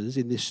oppressors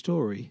in this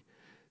story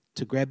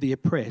to grab the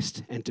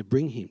oppressed and to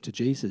bring him to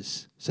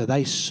Jesus. So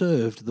they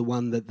served the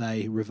one that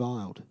they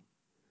reviled.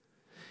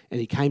 And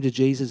he came to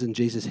Jesus and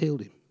Jesus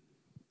healed him.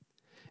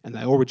 And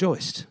they all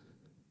rejoiced.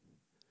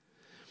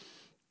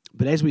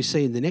 But as we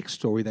see in the next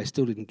story, they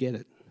still didn't get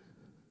it.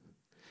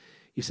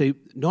 You see,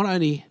 not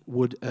only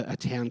would a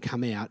town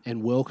come out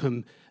and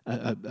welcome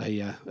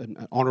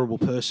an honourable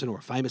person or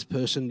a famous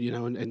person,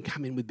 and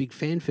come in with big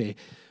fanfare,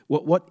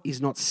 what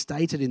is not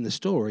stated in the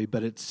story,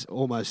 but it's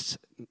almost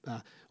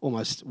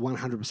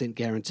 100%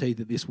 guaranteed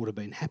that this would have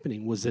been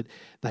happening, was that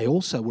they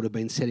also would have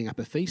been setting up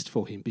a feast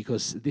for him,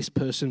 because this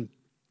person,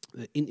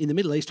 in the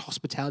Middle East,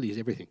 hospitality is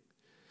everything.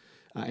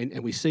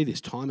 And we see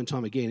this time and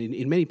time again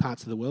in many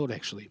parts of the world,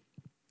 actually.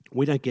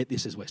 We don't get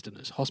this as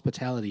Westerners.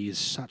 Hospitality is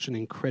such an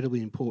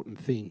incredibly important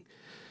thing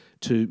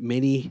to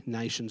many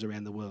nations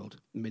around the world,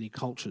 many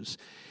cultures.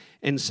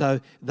 And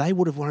so they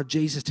would have wanted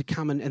Jesus to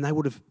come and they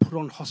would have put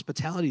on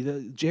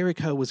hospitality.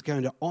 Jericho was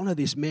going to honour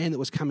this man that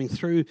was coming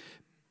through,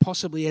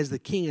 possibly as the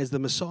king, as the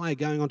Messiah,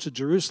 going on to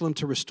Jerusalem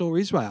to restore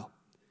Israel.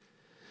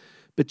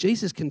 But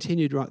Jesus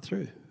continued right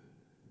through.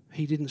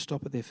 He didn't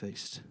stop at their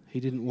feast. He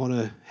didn't want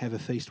to have a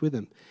feast with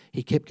them.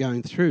 He kept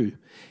going through.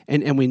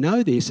 And we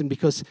know this, and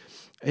because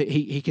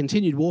he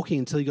continued walking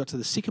until he got to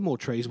the sycamore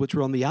trees, which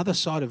were on the other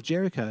side of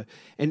Jericho.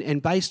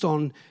 And based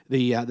on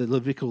the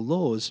Levitical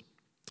laws,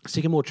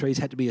 sycamore trees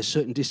had to be a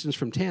certain distance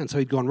from town. So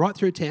he'd gone right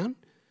through town.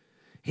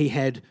 He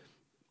had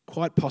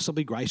quite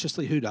possibly,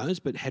 graciously, who knows,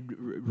 but had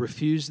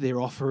refused their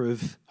offer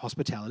of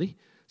hospitality.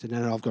 Said,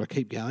 no, I've got to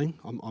keep going.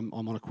 I'm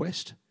on a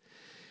quest.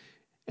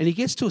 And he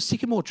gets to a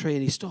sycamore tree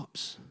and he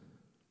stops,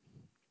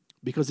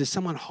 because there's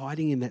someone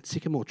hiding in that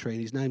sycamore tree,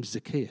 and his name's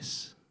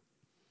Zacchaeus.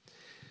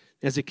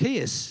 Now,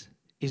 Zacchaeus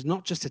is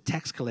not just a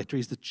tax collector,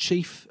 he's the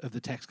chief of the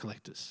tax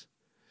collectors.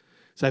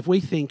 So if we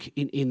think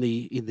in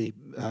the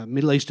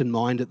Middle Eastern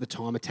mind at the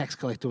time, a tax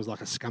collector was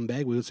like a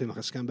scumbag. We would seem like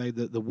a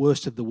scumbag, the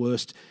worst of the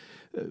worst.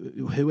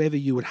 Whoever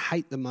you would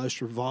hate the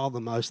most, revile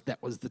the most,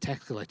 that was the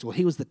tax collector. Well,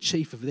 he was the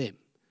chief of them.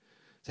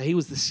 So he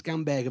was the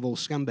scumbag of all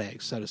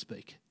scumbags, so to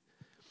speak,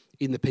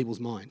 in the people's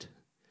mind.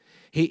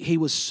 He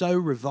was so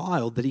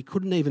reviled that he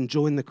couldn't even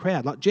join the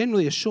crowd. Like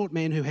generally a short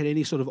man who had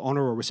any sort of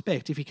honour or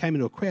respect, if he came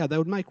into a crowd, they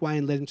would make way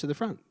and let him to the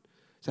front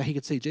so he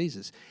could see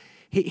Jesus.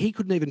 He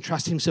couldn't even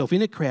trust himself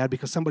in a crowd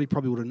because somebody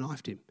probably would have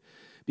knifed him,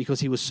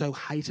 because he was so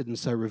hated and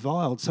so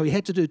reviled. So he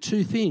had to do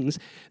two things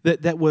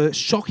that were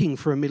shocking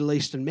for a Middle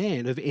Eastern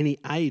man of any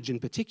age in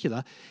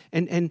particular.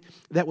 And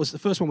that was, the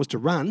first one was to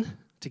run,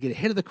 to get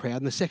ahead of the crowd,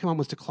 and the second one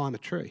was to climb a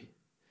tree.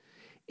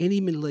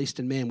 Any Middle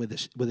Eastern man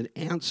with an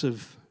ounce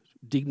of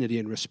dignity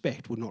and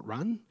respect would not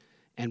run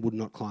and would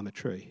not climb a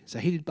tree. So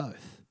he did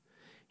both.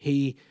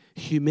 He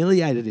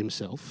humiliated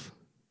himself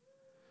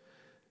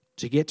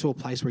to get to a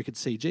place where he could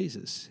see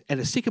Jesus. And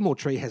a sycamore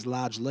tree has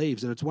large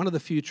leaves, and it's one of the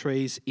few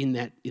trees in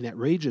that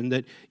region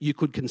that you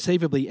could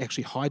conceivably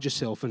actually hide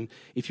yourself. And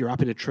if you're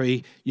up in a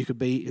tree, you could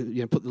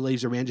put the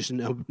leaves around you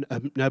so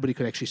nobody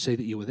could actually see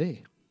that you were there.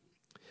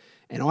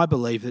 And I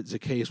believe that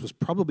Zacchaeus was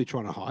probably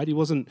trying to hide. He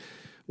wasn't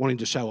wanting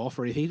to show off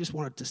or anything. He just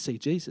wanted to see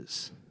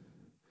Jesus.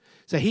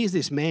 So here's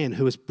this man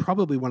who was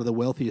probably one of the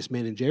wealthiest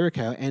men in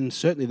Jericho, and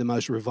certainly the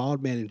most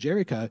reviled man in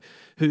Jericho,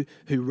 who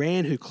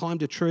ran, who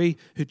climbed a tree,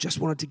 who just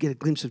wanted to get a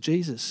glimpse of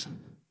Jesus.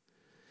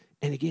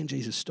 And again,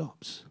 Jesus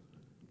stops.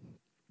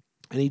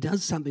 And he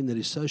does something that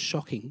is so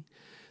shocking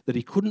that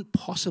he couldn't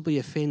possibly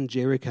offend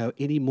Jericho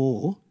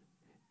anymore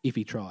if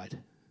he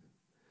tried.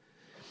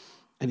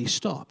 And he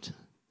stopped.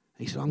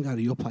 He said, I'm going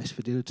to your place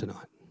for dinner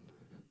tonight.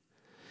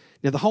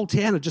 Now, the whole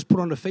town had just put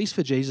on a feast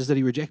for Jesus that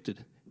he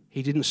rejected.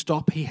 He didn't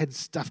stop. He had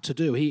stuff to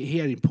do. He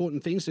had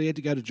important things, so he had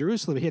to go to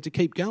Jerusalem. He had to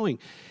keep going.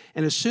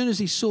 And as soon as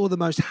he saw the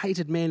most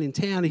hated man in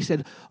town, he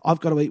said, I've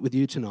got to eat with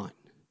you tonight.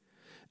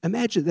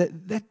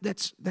 Imagine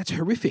that's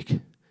horrific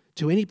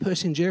to any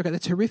person in Jericho.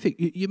 That's horrific.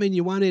 You mean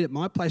you won't eat at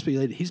my place, but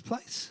you'll eat at his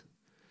place?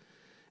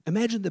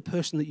 Imagine the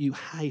person that you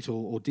hate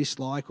or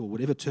dislike, or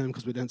whatever term,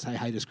 because we don't say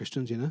hate as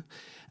Christians,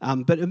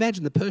 But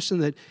imagine the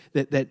person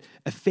that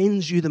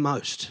offends you the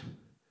most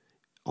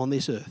on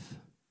this earth.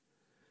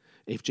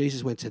 If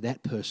Jesus went to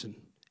that person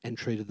and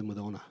treated them with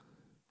honour.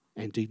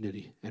 and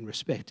dignity and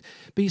respect.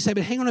 But you say,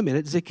 but hang on a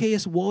minute,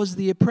 Zacchaeus was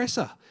the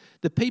oppressor.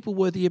 The people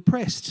were the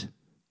oppressed.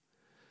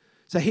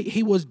 So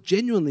he was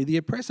genuinely the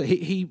oppressor.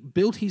 He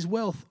built his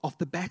wealth off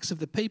the backs of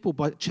the people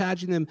by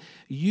charging them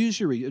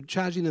usury,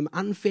 charging them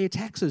unfair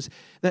taxes,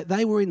 that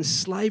they were in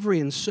slavery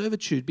and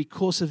servitude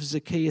because of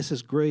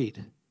Zacchaeus'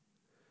 greed.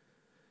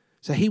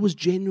 So he was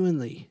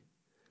genuinely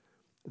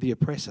the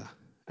oppressor,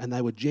 and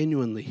they were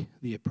genuinely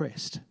the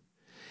oppressed.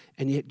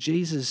 And yet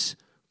Jesus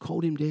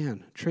called him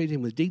down, treated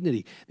him with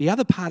dignity. The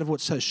other part of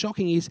what's so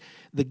shocking is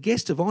the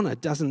guest of honour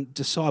doesn't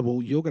decide,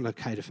 well, you're going to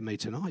cater for me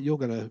tonight, you're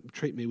going to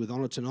treat me with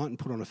honour tonight and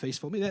put on a feast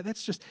for me.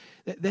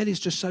 That is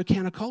just so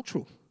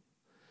countercultural.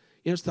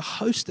 It's the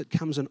host that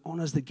comes and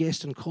honours the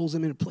guest and calls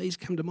them in, please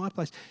come to my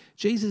place.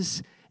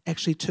 Jesus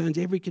actually turns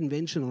every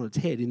convention on its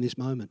head in this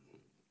moment.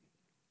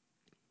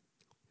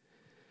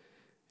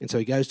 And so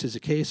he goes to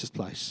Zacchaeus'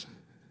 place.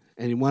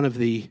 And in one of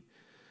the,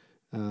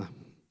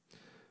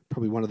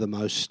 probably one of the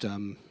most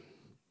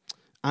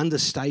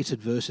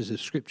understated verses of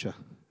Scripture,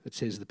 it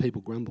says the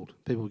people grumbled.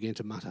 People began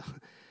to mutter.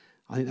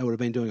 I think they would have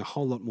been doing a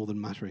whole lot more than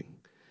muttering,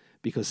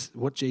 because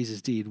what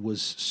Jesus did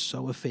was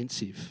so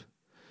offensive.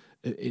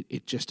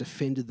 It just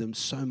offended them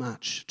so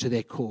much to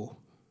their core.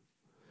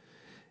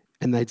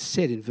 And they'd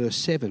said in verse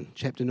 7,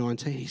 chapter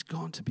 19, he's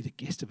gone to be the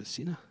guest of a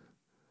sinner.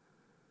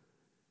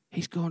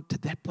 He's gone to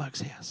that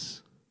bloke's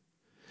house.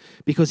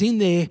 Because in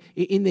their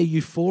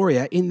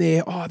euphoria, in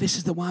their, oh, this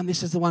is the one,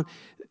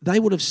 they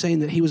would have seen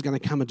that he was going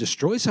to come and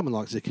destroy someone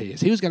like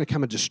Zacchaeus. He was going to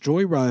come and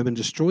destroy Rome and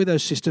destroy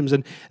those systems,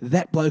 and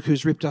that bloke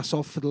who's ripped us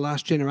off for the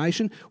last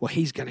generation, well,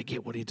 he's going to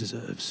get what he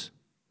deserves.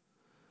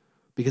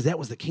 Because that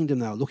was the kingdom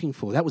they were looking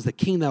for. That was the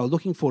king they were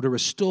looking for, to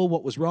restore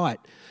what was right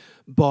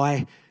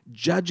by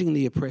judging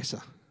the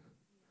oppressor,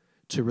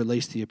 to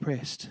release the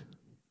oppressed.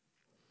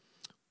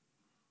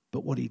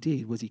 But what he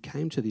did was he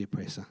came to the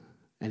oppressor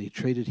and he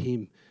treated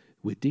him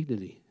with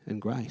dignity and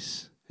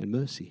grace and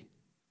mercy.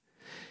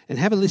 And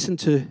have a listen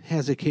to how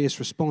Zacchaeus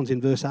responds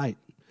in verse 8.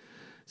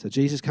 So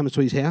Jesus comes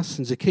to his house,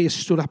 and Zacchaeus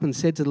stood up and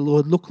said to the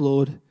Lord, look,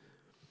 Lord,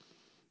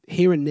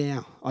 here and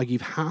now I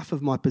give half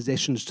of my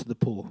possessions to the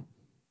poor.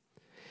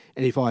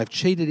 And if I have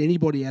cheated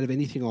anybody out of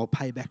anything, I'll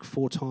pay back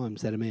 4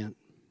 times that amount.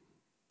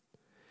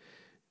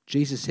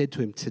 Jesus said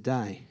to him,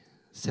 today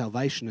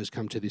salvation has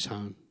come to this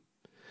home,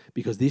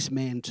 because this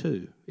man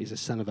too is a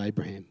son of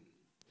Abraham.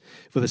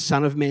 For the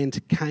Son of Man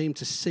came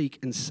to seek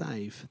and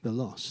save the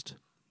lost.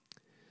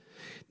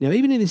 Now,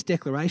 even in this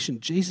declaration,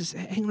 Jesus,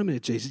 hang on a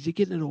minute, Jesus, you're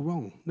getting it all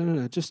wrong.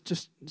 No,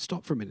 just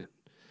stop for a minute.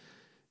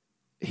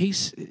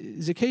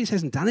 Zacchaeus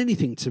hasn't done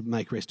anything to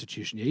make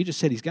restitution yet. He just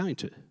said he's going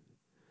to.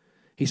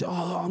 He's,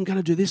 I'm going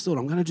to do this, Lord.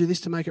 I'm going to do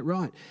this to make it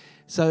right.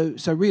 So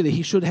really,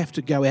 he should have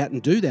to go out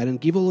and do that and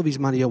give all of his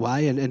money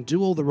away and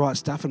do all the right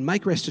stuff and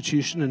make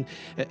restitution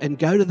and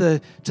go to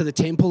the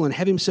temple and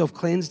have himself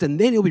cleansed, and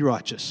then he'll be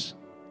righteous.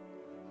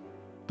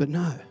 But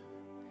no,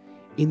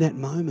 in that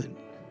moment,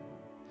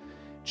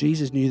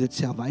 Jesus knew that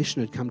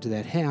salvation had come to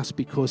that house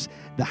because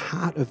the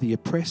heart of the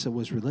oppressor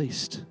was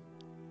released.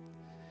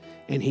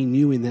 And he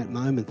knew in that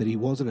moment that he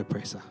was an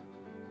oppressor.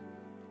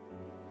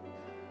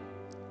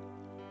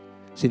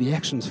 See, the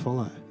actions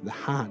follow. The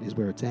heart is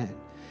where it's at.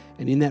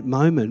 And in that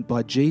moment,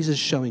 by Jesus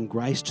showing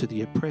grace to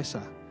the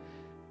oppressor,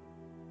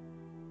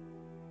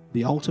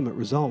 the ultimate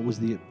result was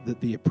that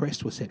the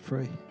oppressed were set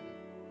free.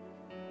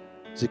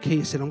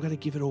 Zacchaeus said, I'm going to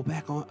give it all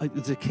back.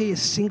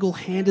 Zacchaeus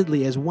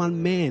single-handedly, as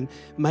one man,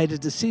 made a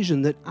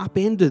decision that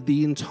upended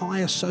the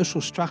entire social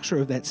structure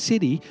of that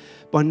city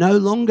by no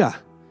longer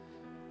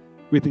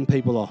ripping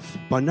people off,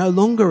 by no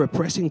longer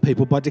oppressing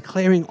people, by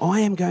declaring, I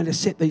am going to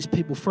set these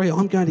people free.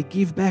 I'm going to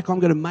give back. I'm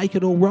going to make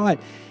it all right.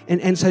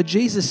 And so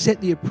Jesus set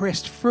the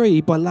oppressed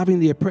free by loving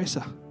the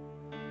oppressor.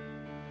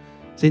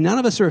 See, none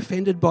of us are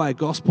offended by a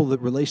gospel that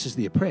releases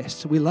the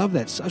oppressed. We love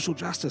that. Social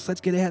justice.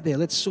 Let's get out there.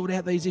 Let's sort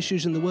out these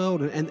issues in the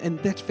world. And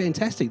that's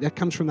fantastic. That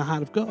comes from the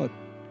heart of God.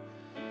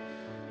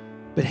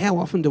 But how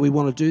often do we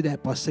want to do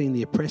that by seeing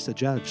the oppressor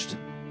judged?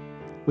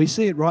 We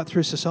see it right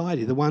through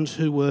society. The ones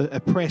who were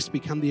oppressed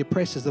become the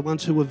oppressors. The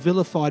ones who were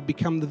vilified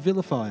become the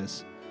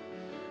vilifiers.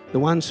 The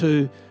ones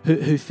who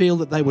feel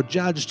that they were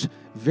judged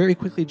very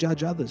quickly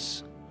judge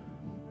others.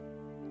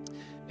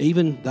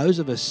 Even those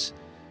of us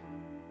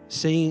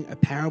seeing a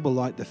parable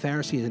like the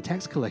Pharisee and the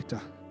tax collector,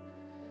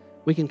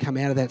 we can come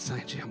out of that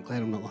saying, gee, I'm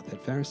glad I'm not like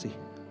that Pharisee.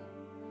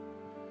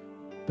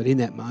 But in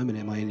that moment,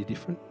 am I any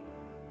different?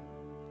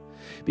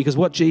 Because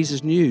what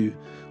Jesus knew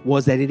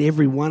was that in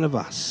every one of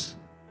us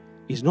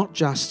is not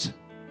just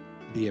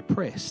the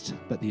oppressed,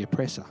 but the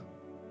oppressor.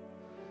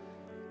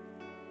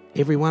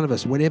 Every one of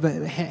us,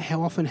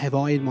 how often have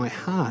I in my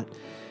heart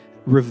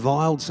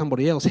reviled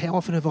somebody else? How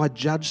often have I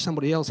judged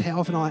somebody else? How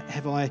often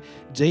have I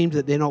deemed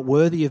that they're not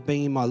worthy of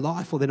being in my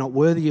life, or they're not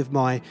worthy of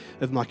my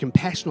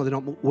compassion, or they're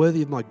not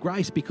worthy of my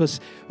grace because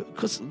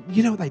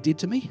you know what they did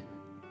to me?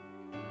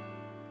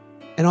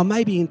 And I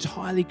may be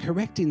entirely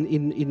correct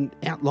in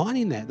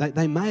outlining that.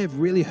 They may have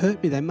really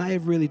hurt me. They may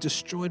have really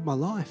destroyed my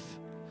life.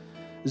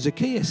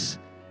 Zacchaeus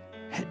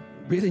had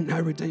really no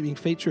redeeming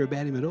feature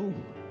about him at all.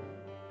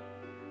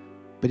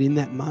 But in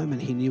that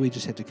moment, he knew he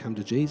just had to come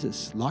to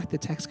Jesus, like the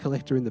tax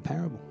collector in the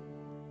parable.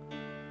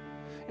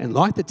 And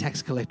like the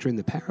tax collector in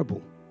the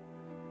parable,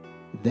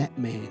 that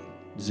man,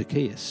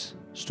 Zacchaeus,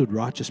 stood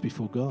righteous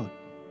before God.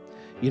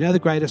 You know the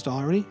greatest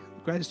irony?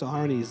 The greatest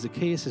irony is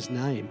Zacchaeus'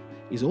 name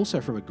is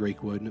also from a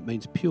Greek word, and it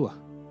means pure.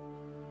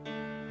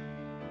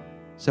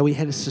 So we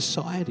had a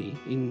society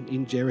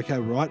in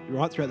Jericho, right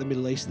throughout the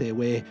Middle East there,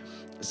 where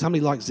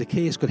somebody like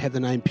Zacchaeus could have the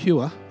name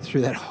pure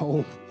through that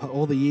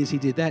all the years he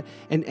did that,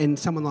 and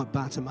someone like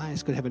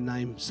Bartimaeus could have a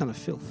name son of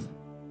filth.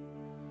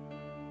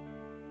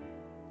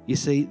 You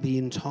see, the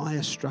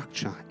entire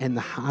structure and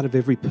the heart of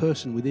every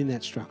person within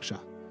that structure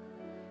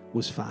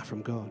was far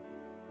from God.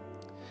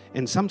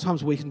 And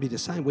sometimes we can be the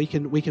same. We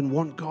can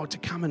want God to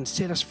come and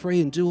set us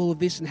free and do all of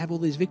this and have all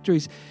these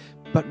victories,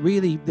 but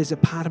really there's a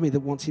part of me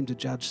that wants him to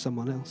judge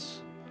someone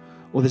else.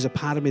 Or there's a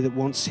part of me that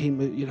wants him,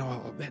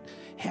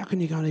 how can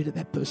you go and eat at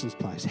that person's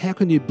place? How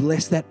can you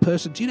bless that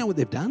person? Do you know what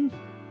they've done?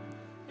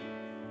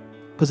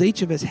 Because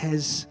each of us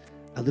has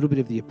a little bit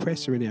of the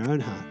oppressor in our own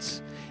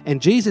hearts.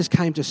 And Jesus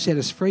came to set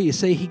us free. You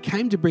see, he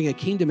came to bring a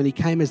kingdom, and he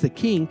came as the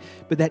king,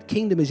 but that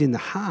kingdom is in the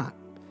heart.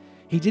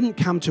 He didn't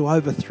come to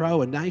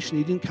overthrow a nation.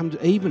 He didn't come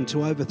even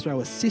to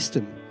overthrow a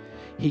system.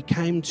 He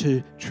came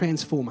to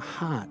transform a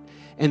heart.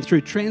 And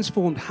through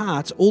transformed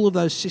hearts, all of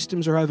those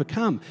systems are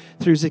overcome.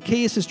 Through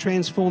Zacchaeus'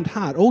 transformed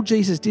heart, all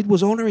Jesus did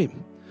was honour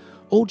him.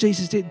 All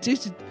Jesus did,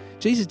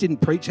 Jesus didn't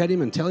preach at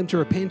him and tell him to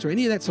repent or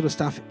any of that sort of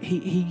stuff.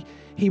 He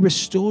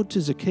restored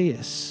to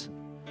Zacchaeus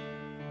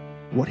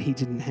what he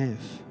didn't have.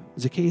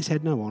 Zacchaeus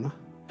had no honour.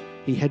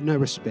 He had no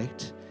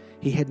respect.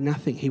 He had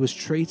nothing. He was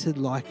treated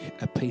like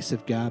a piece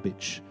of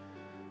garbage,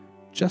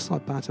 just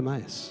like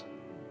Bartimaeus,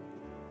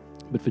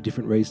 but for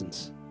different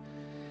reasons.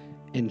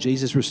 And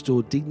Jesus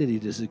restored dignity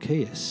to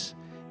Zacchaeus.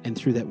 And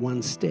through that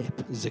one step,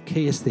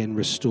 Zacchaeus then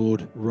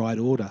restored right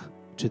order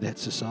to that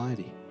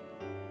society.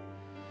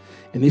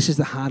 And this is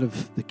the heart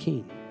of the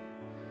king.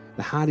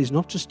 The heart is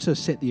not just to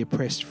set the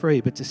oppressed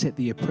free, but to set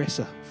the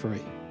oppressor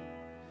free.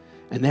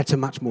 And that's a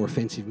much more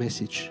offensive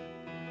message.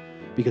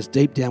 Because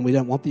deep down, we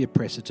don't want the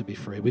oppressor to be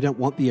free. We don't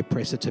want the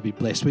oppressor to be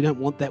blessed. We don't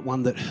want that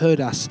one that hurt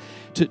us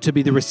to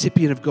be the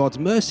recipient of God's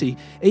mercy,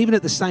 even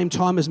at the same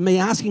time as me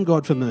asking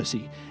God for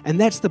mercy. And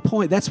that's the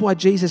point. That's why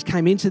Jesus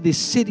came into this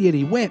city and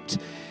he wept,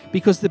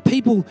 because the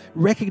people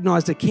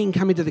recognized a king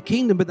come into the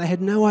kingdom, but they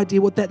had no idea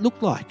what that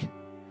looked like.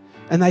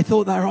 And they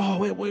thought we're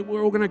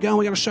all going to go and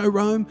we're going to show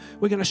Rome.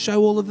 We're going to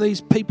show all of these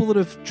people that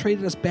have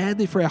treated us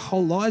badly for our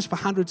whole lives for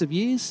hundreds of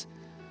years.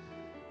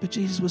 But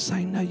Jesus was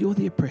saying, no, you're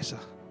the oppressor.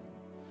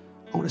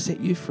 I want to set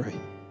you free.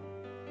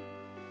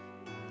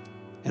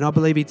 And I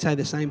believe he'd say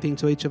the same thing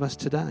to each of us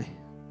today,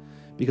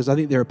 because I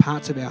think there are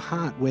parts of our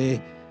heart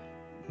where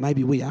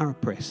maybe we are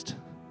oppressed.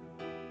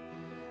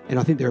 And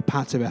I think there are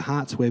parts of our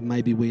hearts where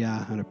maybe we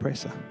are an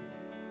oppressor.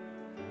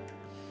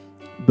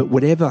 But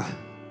whatever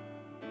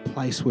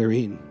place we're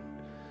in,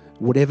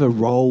 whatever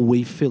role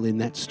we fill in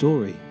that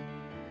story,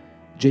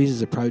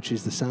 Jesus' approach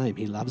is the same.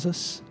 He loves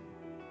us,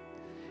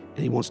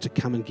 and he wants to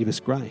come and give us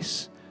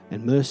grace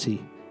and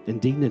mercy and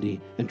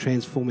dignity and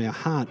transform our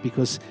heart,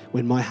 because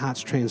when my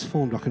heart's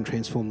transformed, I can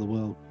transform the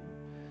world.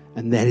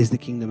 And that is the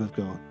kingdom of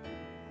God.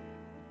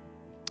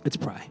 Let's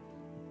pray.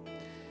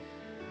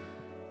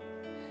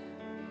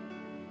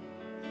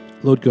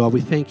 Lord God, we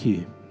thank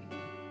you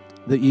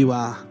that you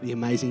are the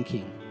amazing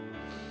King.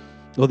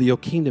 Lord, that your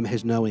kingdom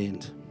has no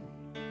end.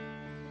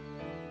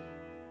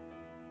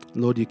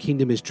 Lord, your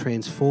kingdom is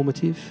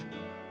transformative,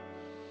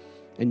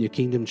 and your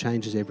kingdom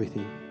changes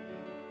everything.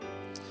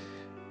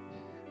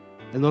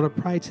 And Lord, I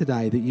pray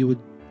today that you would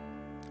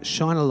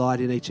shine a light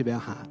in each of our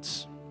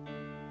hearts.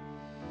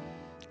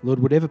 Lord,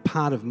 whatever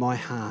part of my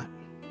heart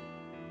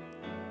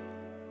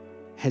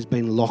has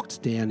been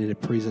locked down in a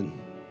prison,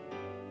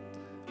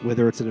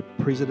 whether it's in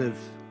a prison of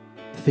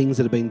things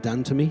that have been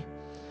done to me,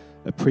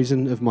 a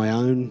prison of my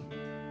own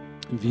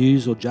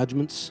views or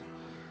judgments,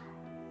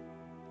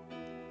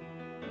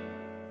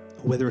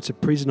 or whether it's a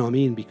prison I'm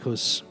in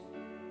because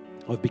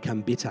I've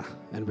become bitter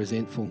and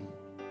resentful,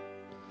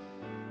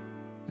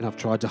 and I've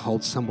tried to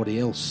hold somebody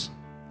else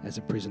as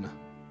a prisoner.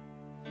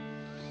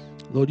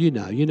 Lord, you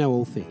know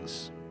all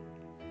things.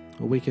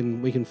 Well, we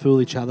can fool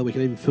each other, we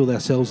can even fool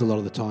ourselves a lot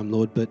of the time,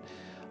 Lord, but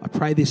I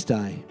pray this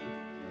day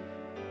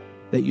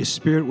that your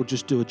Spirit will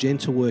just do a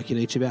gentle work in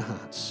each of our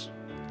hearts.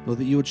 Lord,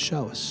 that you would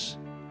show us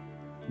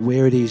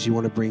where it is you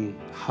want to bring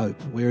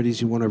hope, where it is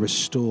you want to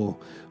restore,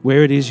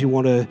 where it is you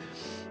want to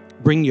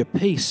bring your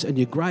peace and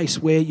your grace,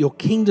 where your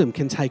kingdom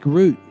can take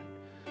root.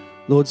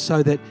 Lord,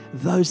 so that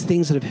those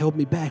things that have held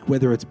me back,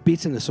 whether it's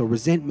bitterness or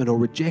resentment or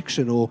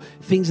rejection or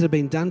things that have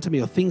been done to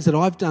me or things that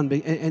I've done,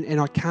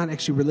 and I can't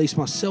actually release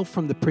myself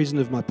from the prison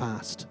of my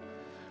past.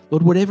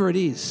 Lord, whatever it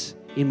is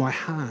in my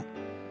heart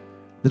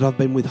that I've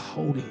been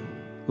withholding,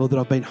 Lord, that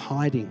I've been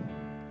hiding,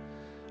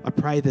 I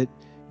pray that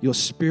your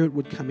Spirit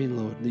would come in,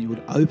 Lord, that you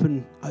would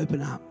open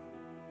up.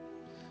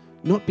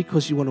 Not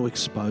because you want to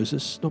expose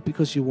us, not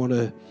because you want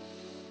to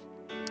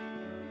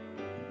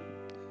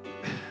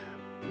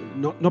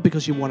not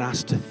because you want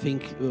us to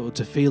think or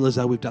to feel as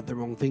though we've done the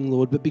wrong thing,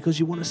 Lord, but because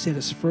you want to set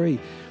us free.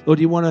 Lord,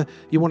 you want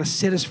to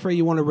set us free.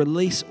 You want to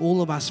release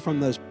all of us from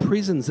those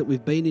prisons that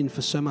we've been in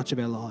for so much of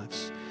our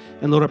lives.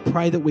 And Lord, I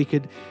pray that we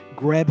could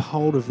grab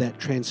hold of that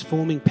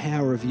transforming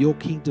power of your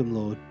kingdom,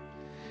 Lord,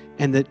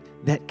 and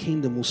that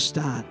kingdom will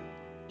start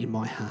in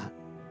my heart.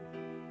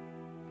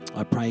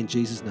 I pray in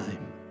Jesus'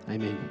 name.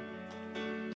 Amen.